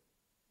her.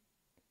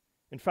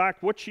 In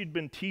fact, what she'd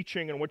been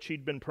teaching and what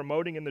she'd been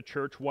promoting in the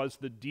church was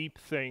the deep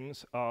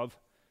things of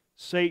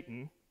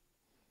Satan.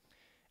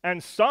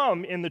 And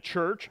some in the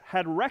church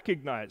had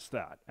recognized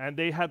that, and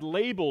they had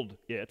labeled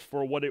it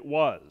for what it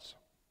was.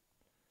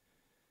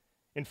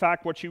 In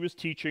fact, what she was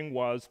teaching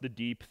was the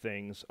deep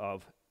things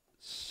of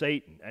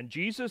Satan. And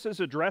Jesus is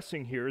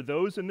addressing here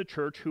those in the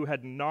church who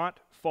had not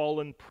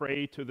fallen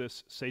prey to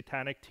this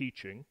satanic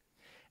teaching.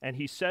 And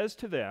he says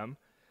to them,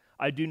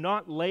 I do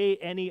not lay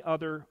any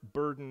other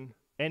burden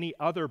on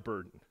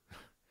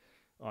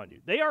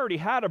you. They already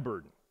had a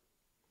burden.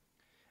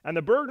 And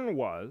the burden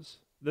was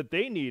that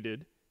they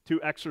needed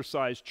to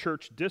exercise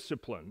church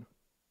discipline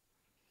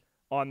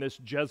on this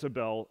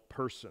Jezebel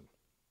person.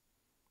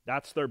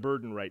 That's their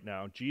burden right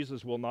now.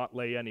 Jesus will not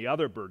lay any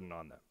other burden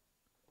on them.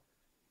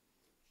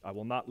 I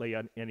will not lay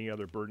any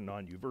other burden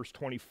on you. Verse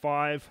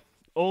 25,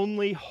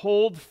 only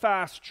hold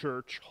fast,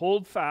 church,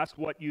 hold fast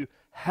what you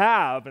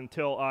have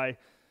until I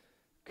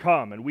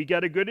come. And we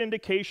get a good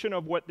indication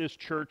of what this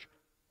church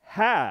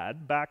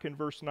had back in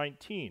verse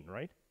 19,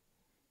 right?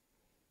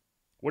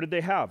 What did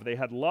they have? They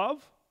had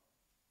love,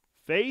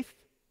 faith,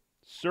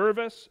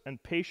 service,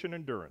 and patient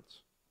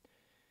endurance.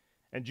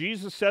 And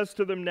Jesus says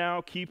to them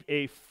now, keep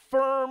a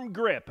firm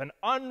grip, an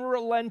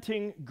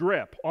unrelenting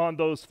grip on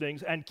those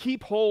things, and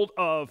keep hold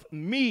of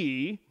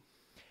me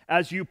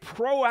as you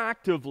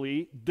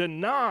proactively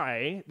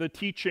deny the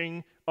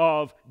teaching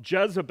of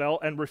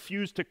Jezebel and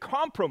refuse to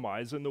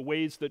compromise in the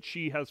ways that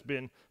she has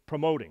been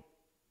promoting.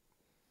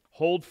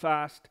 Hold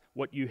fast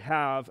what you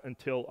have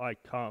until I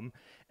come.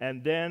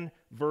 And then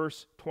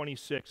verse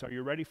 26. Are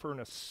you ready for an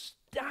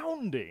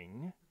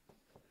astounding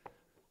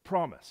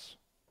promise?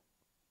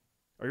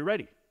 Are you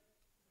ready?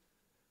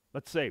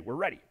 Let's say we're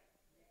ready.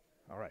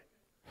 All right.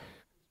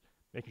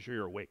 Making sure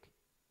you're awake.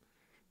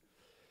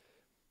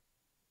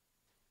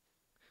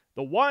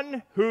 The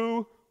one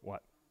who,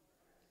 what?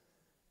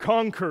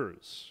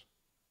 Conquers.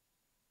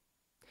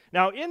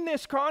 Now, in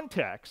this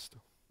context,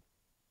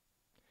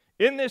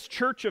 in this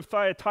church of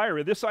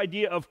Thyatira, this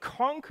idea of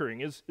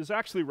conquering is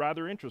actually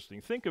rather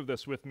interesting. Think of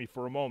this with me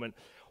for a moment.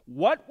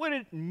 What would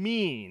it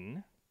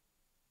mean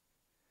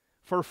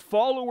for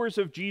followers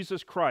of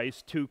Jesus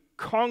Christ to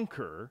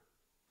conquer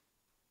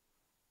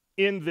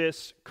in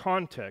this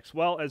context?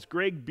 Well, as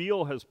Greg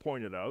Beale has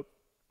pointed out,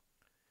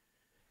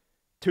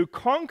 to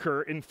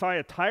conquer in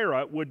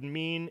Thyatira would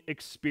mean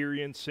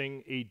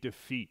experiencing a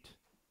defeat.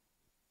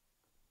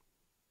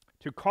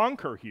 To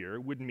conquer here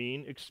would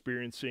mean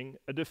experiencing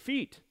a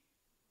defeat.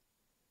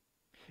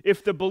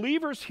 If the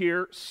believers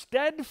here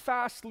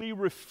steadfastly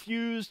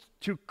refused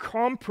to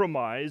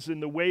compromise in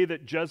the way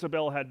that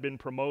Jezebel had been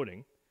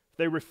promoting, if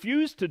they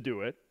refused to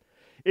do it,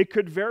 it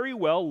could very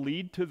well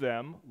lead to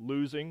them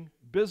losing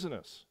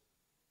business.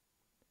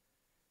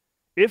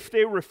 If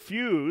they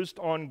refused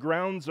on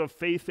grounds of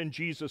faith in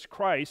Jesus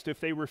Christ,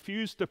 if they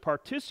refused to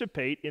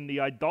participate in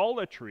the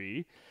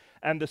idolatry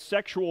and the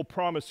sexual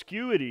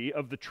promiscuity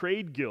of the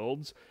trade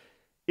guilds,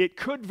 it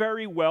could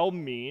very well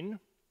mean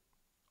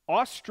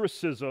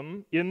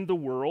ostracism in the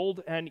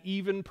world and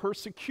even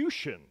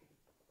persecution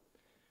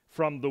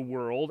from the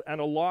world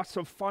and a loss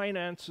of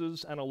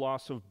finances and a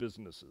loss of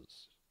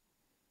businesses.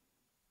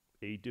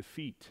 A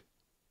defeat.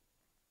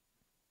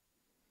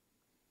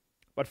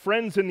 But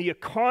friends, in the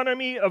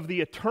economy of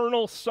the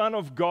eternal Son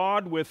of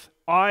God with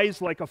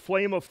eyes like a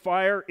flame of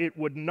fire, it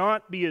would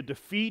not be a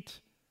defeat,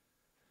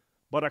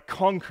 but a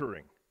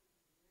conquering.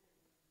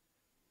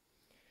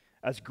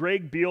 As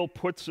Greg Beale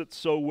puts it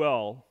so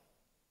well,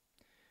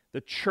 the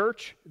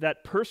church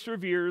that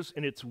perseveres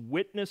in its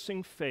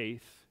witnessing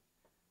faith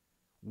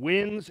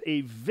wins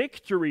a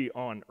victory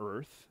on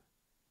earth,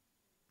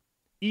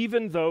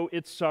 even though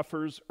it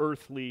suffers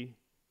earthly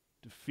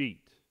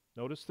defeat.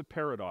 Notice the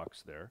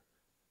paradox there.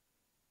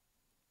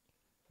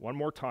 One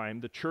more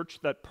time, the church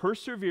that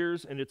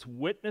perseveres in its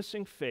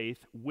witnessing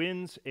faith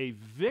wins a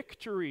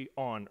victory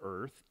on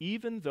earth,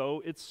 even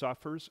though it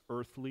suffers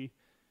earthly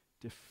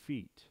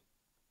defeat.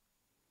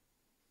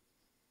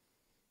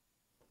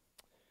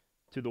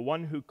 To the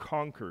one who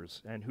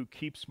conquers and who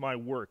keeps my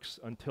works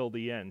until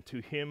the end, to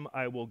him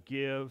I will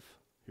give,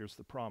 here's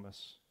the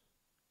promise,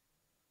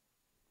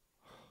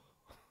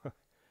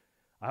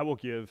 I will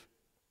give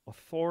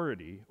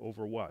authority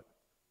over what?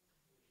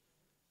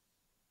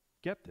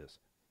 Get this.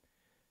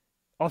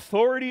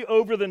 Authority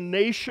over the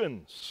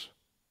nations.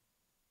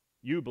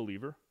 You,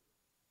 believer,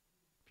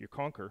 if you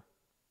conquer.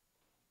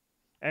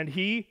 And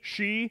he,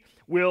 she,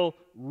 will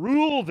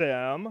rule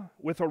them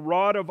with a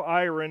rod of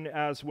iron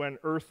as when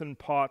earthen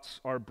pots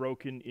are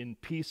broken in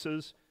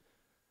pieces.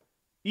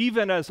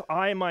 Even as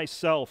I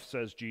myself,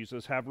 says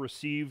Jesus, have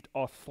received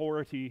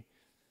authority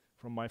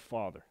from my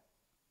Father.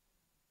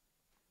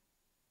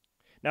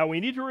 Now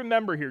we need to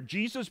remember here,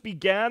 Jesus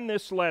began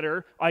this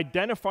letter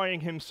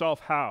identifying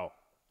himself how?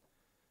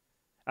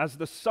 As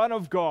the Son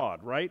of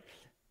God, right?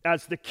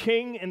 As the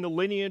king in the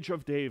lineage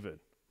of David.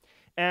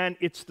 And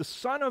it's the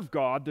Son of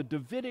God, the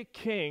Davidic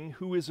king,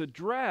 who is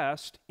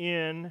addressed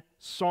in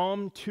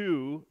Psalm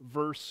 2,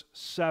 verse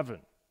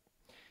 7.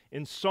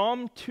 In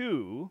Psalm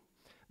 2,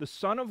 the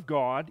Son of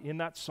God in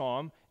that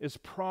psalm is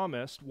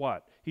promised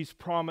what? He's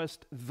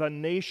promised the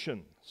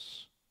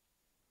nations.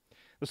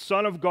 The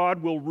Son of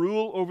God will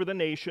rule over the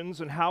nations,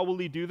 and how will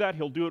he do that?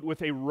 He'll do it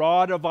with a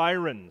rod of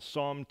iron,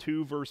 Psalm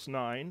 2, verse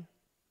 9.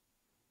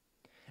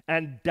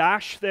 And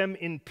dash them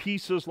in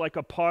pieces like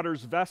a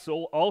potter's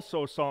vessel,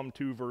 also Psalm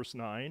 2, verse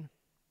 9.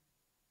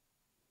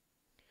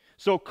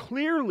 So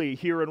clearly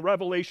here in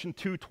Revelation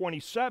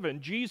 2:27,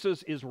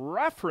 Jesus is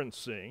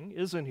referencing,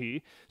 isn't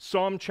he,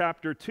 Psalm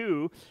chapter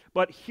 2,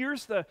 but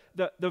here's the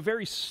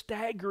very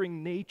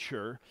staggering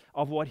nature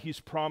of what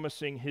he's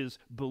promising his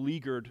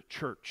beleaguered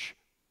church.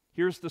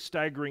 Here's the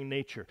staggering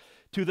nature.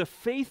 To the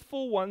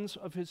faithful ones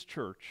of his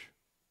church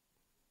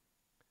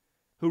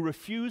who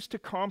refuse to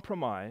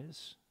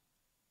compromise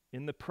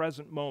in the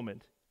present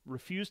moment,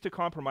 refuse to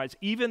compromise,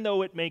 even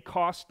though it may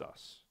cost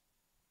us.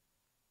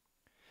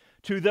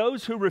 To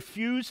those who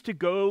refuse to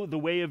go the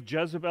way of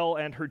Jezebel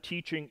and her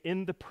teaching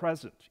in the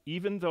present,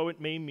 even though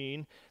it may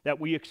mean that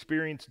we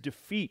experience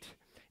defeat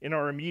in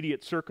our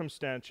immediate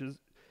circumstances,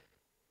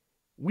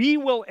 we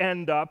will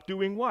end up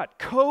doing what?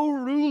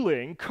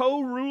 Co-ruling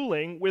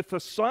with the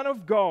Son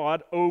of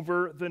God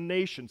over the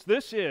nations.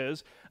 This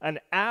is an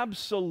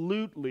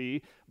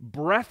absolutely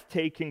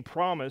breathtaking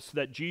promise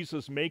that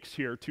Jesus makes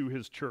here to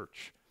his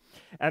church.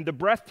 And the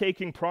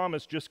breathtaking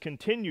promise just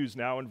continues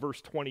now in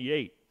verse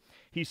 28.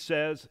 He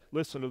says,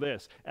 listen to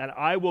this, and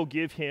I will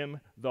give him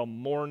the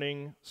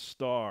morning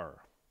star.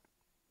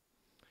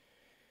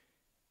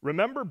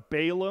 Remember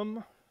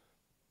Balaam?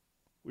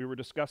 We were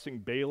discussing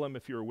Balaam,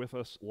 if you were with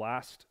us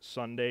last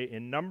Sunday.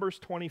 In Numbers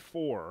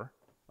 24,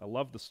 I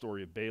love the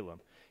story of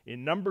Balaam.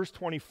 In Numbers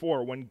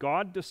 24, when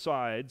God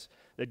decides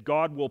that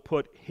God will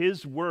put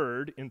his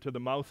word into the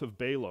mouth of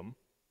Balaam,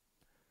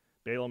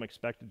 Balaam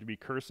expected to be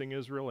cursing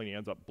Israel, and he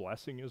ends up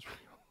blessing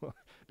Israel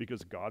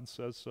because God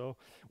says so.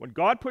 When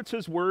God puts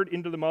his word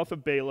into the mouth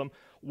of Balaam,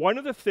 one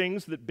of the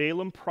things that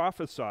Balaam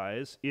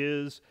prophesies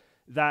is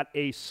that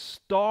a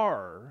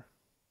star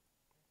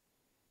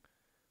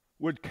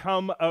would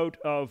come out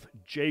of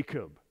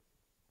Jacob.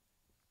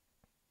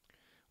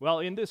 Well,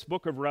 in this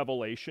book of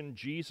Revelation,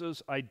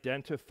 Jesus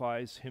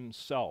identifies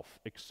himself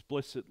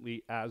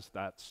explicitly as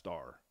that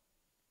star.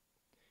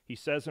 He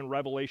says in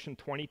Revelation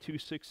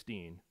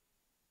 22:16,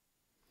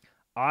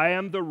 I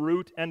am the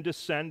root and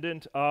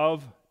descendant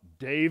of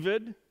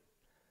David,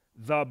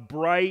 the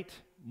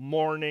bright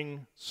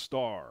morning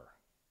star.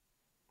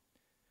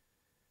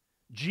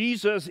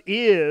 Jesus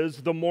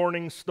is the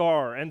morning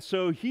star. And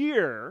so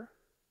here,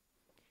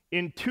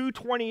 in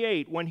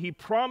 2:28, when he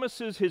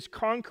promises his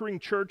conquering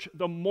church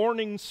the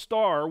morning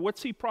star,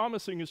 what's he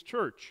promising his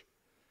church?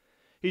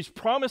 He's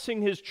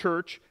promising his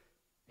church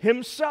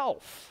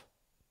himself.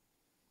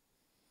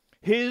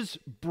 His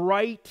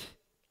bright,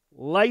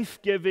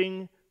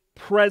 life-giving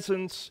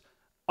presence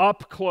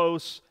up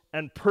close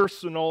and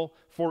personal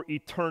for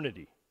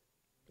eternity.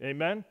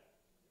 Amen?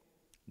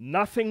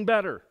 Nothing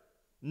better.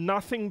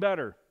 Nothing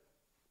better.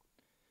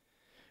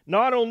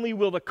 Not only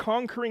will the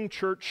conquering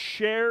church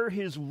share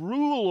his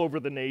rule over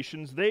the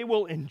nations, they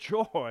will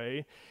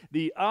enjoy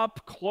the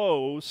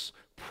up-close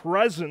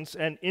presence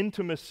and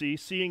intimacy,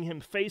 seeing him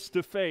face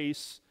to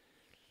face,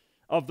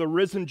 of the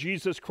risen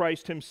Jesus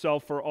Christ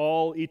himself for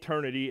all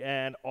eternity,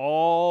 and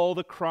all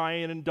the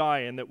crying and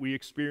dying that we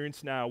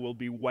experience now will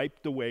be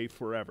wiped away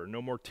forever.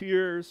 No more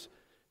tears,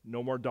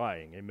 no more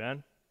dying.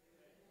 Amen?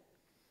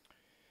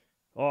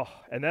 Oh,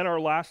 and then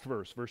our last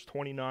verse, verse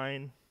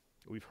 29.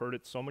 We've heard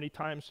it so many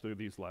times through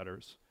these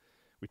letters.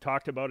 We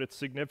talked about its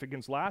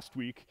significance last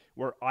week,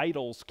 where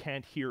idols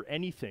can't hear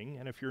anything,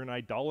 and if you're an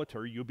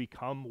idolater, you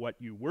become what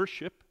you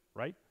worship,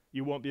 right?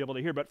 You won't be able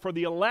to hear. But for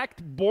the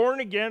elect, born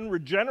again,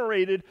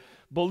 regenerated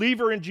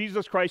believer in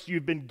Jesus Christ,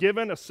 you've been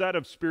given a set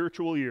of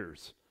spiritual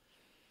ears.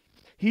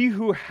 He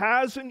who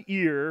has an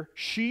ear,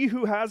 she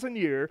who has an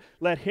ear,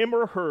 let him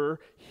or her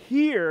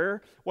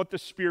hear what the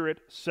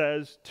Spirit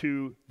says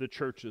to the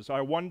churches.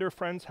 I wonder,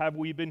 friends, have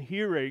we been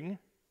hearing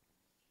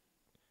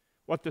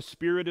what the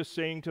Spirit is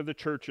saying to the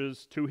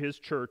churches, to his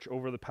church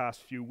over the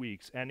past few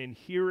weeks? And in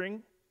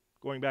hearing,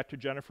 going back to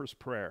Jennifer's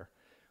prayer,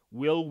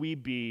 will we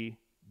be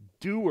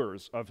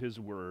doers of his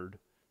word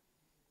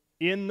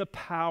in the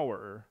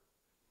power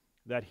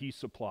that he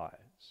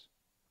supplies?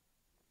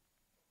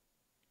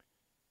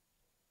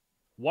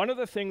 One of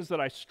the things that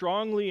I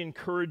strongly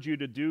encourage you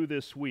to do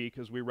this week,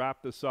 as we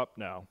wrap this up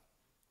now,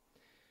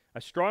 I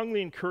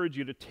strongly encourage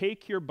you to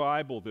take your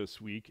Bible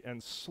this week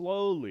and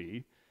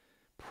slowly,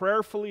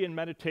 prayerfully and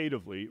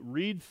meditatively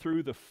read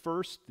through the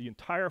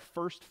entire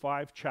first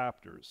 5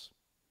 chapters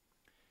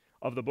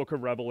of the book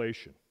of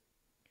Revelation.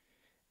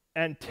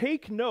 And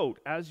take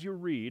note as you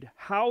read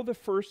how the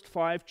first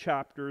 5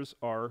 chapters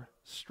are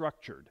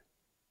structured.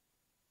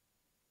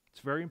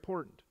 It's very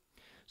important.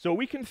 So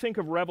we can think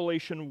of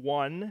Revelation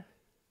 1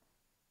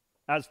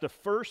 as the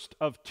first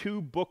of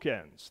 2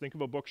 bookends. Think of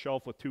a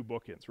bookshelf with 2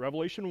 bookends.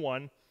 Revelation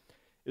 1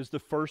 is the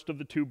first of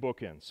the 2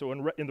 bookends. So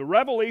in the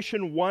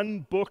Revelation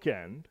 1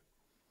 bookend,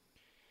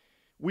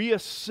 we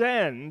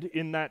ascend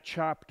in that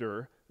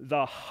chapter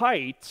the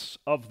heights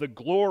of the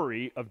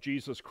glory of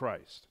Jesus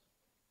Christ.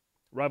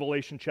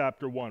 Revelation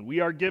chapter 1.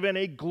 We are given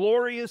a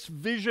glorious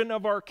vision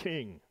of our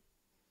King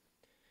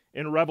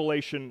in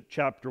Revelation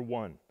chapter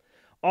 1.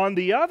 On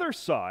the other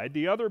side,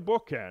 the other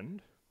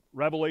bookend,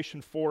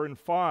 Revelation 4 and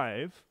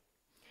 5,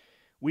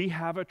 we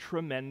have a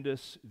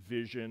tremendous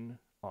vision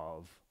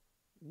of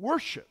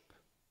worship.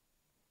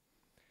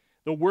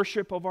 The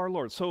worship of our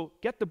Lord. So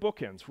get the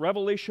bookends.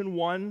 Revelation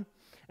 1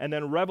 and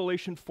then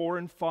Revelation 4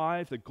 and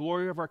 5, the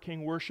glory of our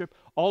King worship.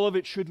 All of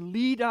it should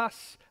lead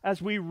us,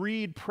 as we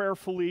read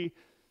prayerfully,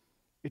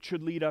 it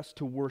should lead us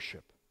to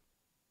worship.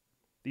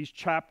 These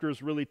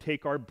chapters really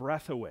take our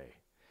breath away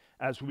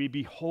as we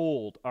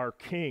behold our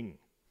King,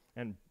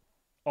 and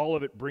all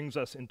of it brings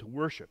us into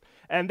worship.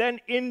 And then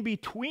in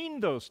between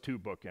those 2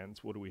 bookends,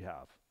 what do we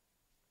have?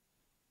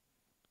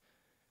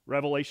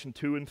 Revelation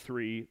 2 and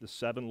 3, the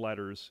 7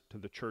 letters to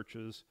the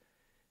churches.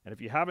 And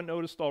if you haven't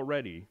noticed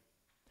already,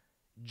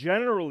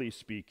 generally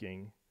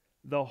speaking,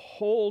 the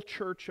whole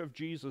church of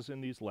Jesus in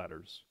these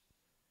letters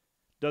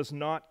does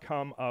not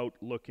come out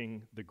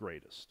looking the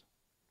greatest.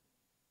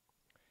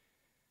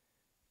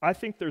 I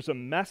think there's a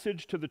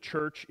message to the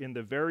church in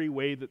the very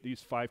way that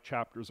these 5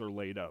 chapters are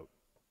laid out.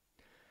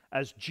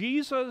 As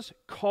Jesus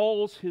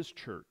calls his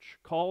church,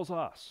 calls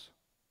us,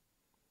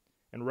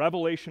 in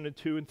Revelation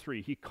 2 and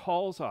 3, he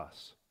calls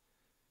us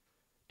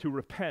to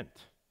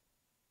repent,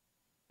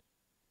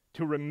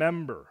 to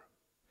remember,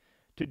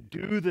 to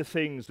do the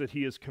things that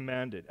he has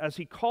commanded. As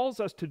he calls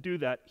us to do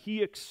that,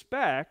 he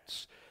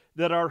expects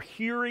that our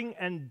hearing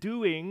and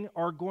doing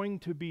are going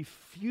to be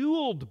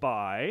fueled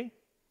by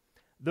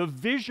the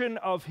vision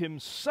of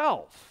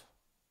himself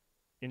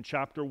in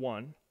chapter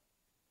 1,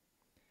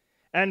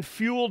 and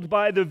fueled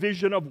by the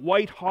vision of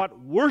white-hot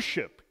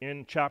worship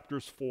in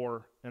chapters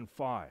 4 and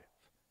 5.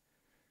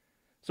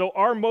 So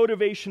our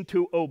motivation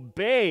to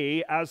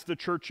obey as the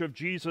church of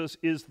Jesus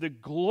is the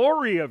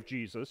glory of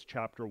Jesus,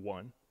 chapter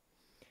 1,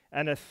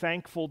 and a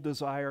thankful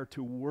desire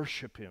to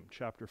worship him,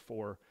 chapter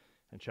 4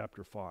 and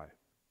chapter 5.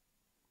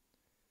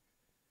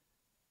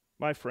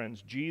 My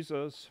friends,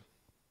 Jesus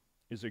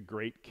is a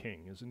great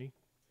king, isn't he?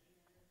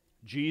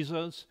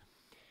 Jesus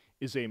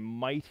is a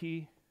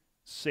mighty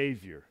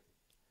Savior.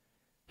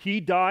 He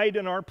died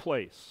in our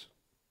place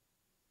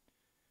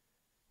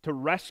to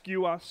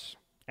rescue us,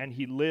 and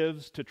he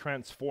lives to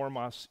transform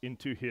us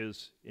into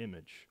his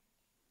image.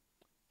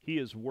 He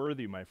is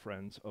worthy, my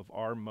friends, of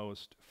our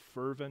most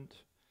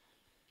fervent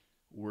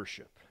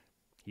worship.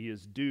 He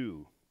is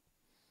due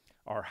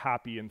our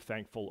happy and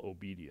thankful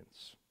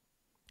obedience.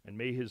 And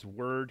may his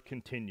word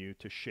continue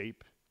to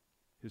shape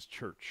his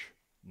church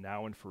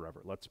now and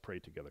forever. Let's pray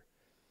together.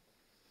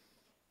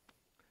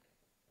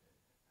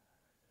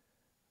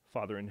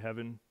 Father in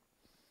heaven,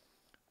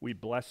 we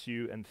bless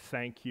you and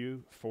thank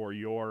you for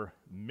your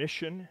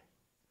mission.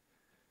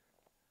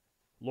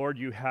 Lord,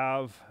 you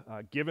have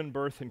given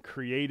birth and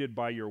created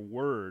by your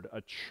word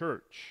a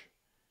church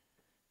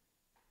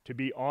to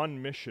be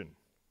on mission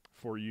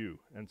for you.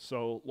 And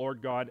so,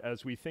 Lord God,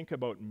 as we think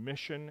about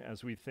mission,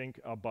 as we think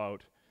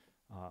about,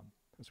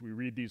 as we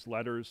read these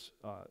letters,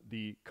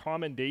 the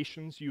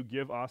commendations you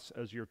give us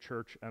as your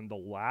church and the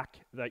lack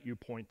that you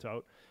point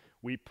out,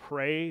 we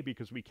pray,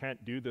 because we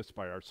can't do this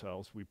by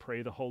ourselves, we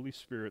pray the Holy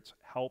Spirit's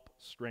help,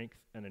 strength,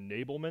 and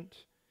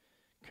enablement,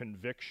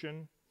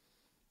 conviction,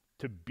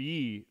 to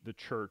be the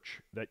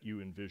church that you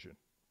envision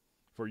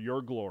for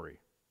your glory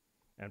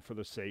and for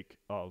the sake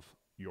of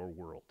your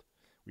world.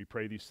 We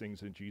pray these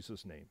things in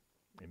Jesus' name.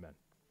 Amen.